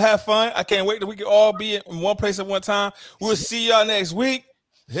yourself. Have fun. I can't wait till we can all be in one place at one time. We'll see y'all next week.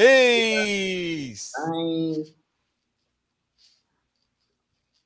 Peace. Bye.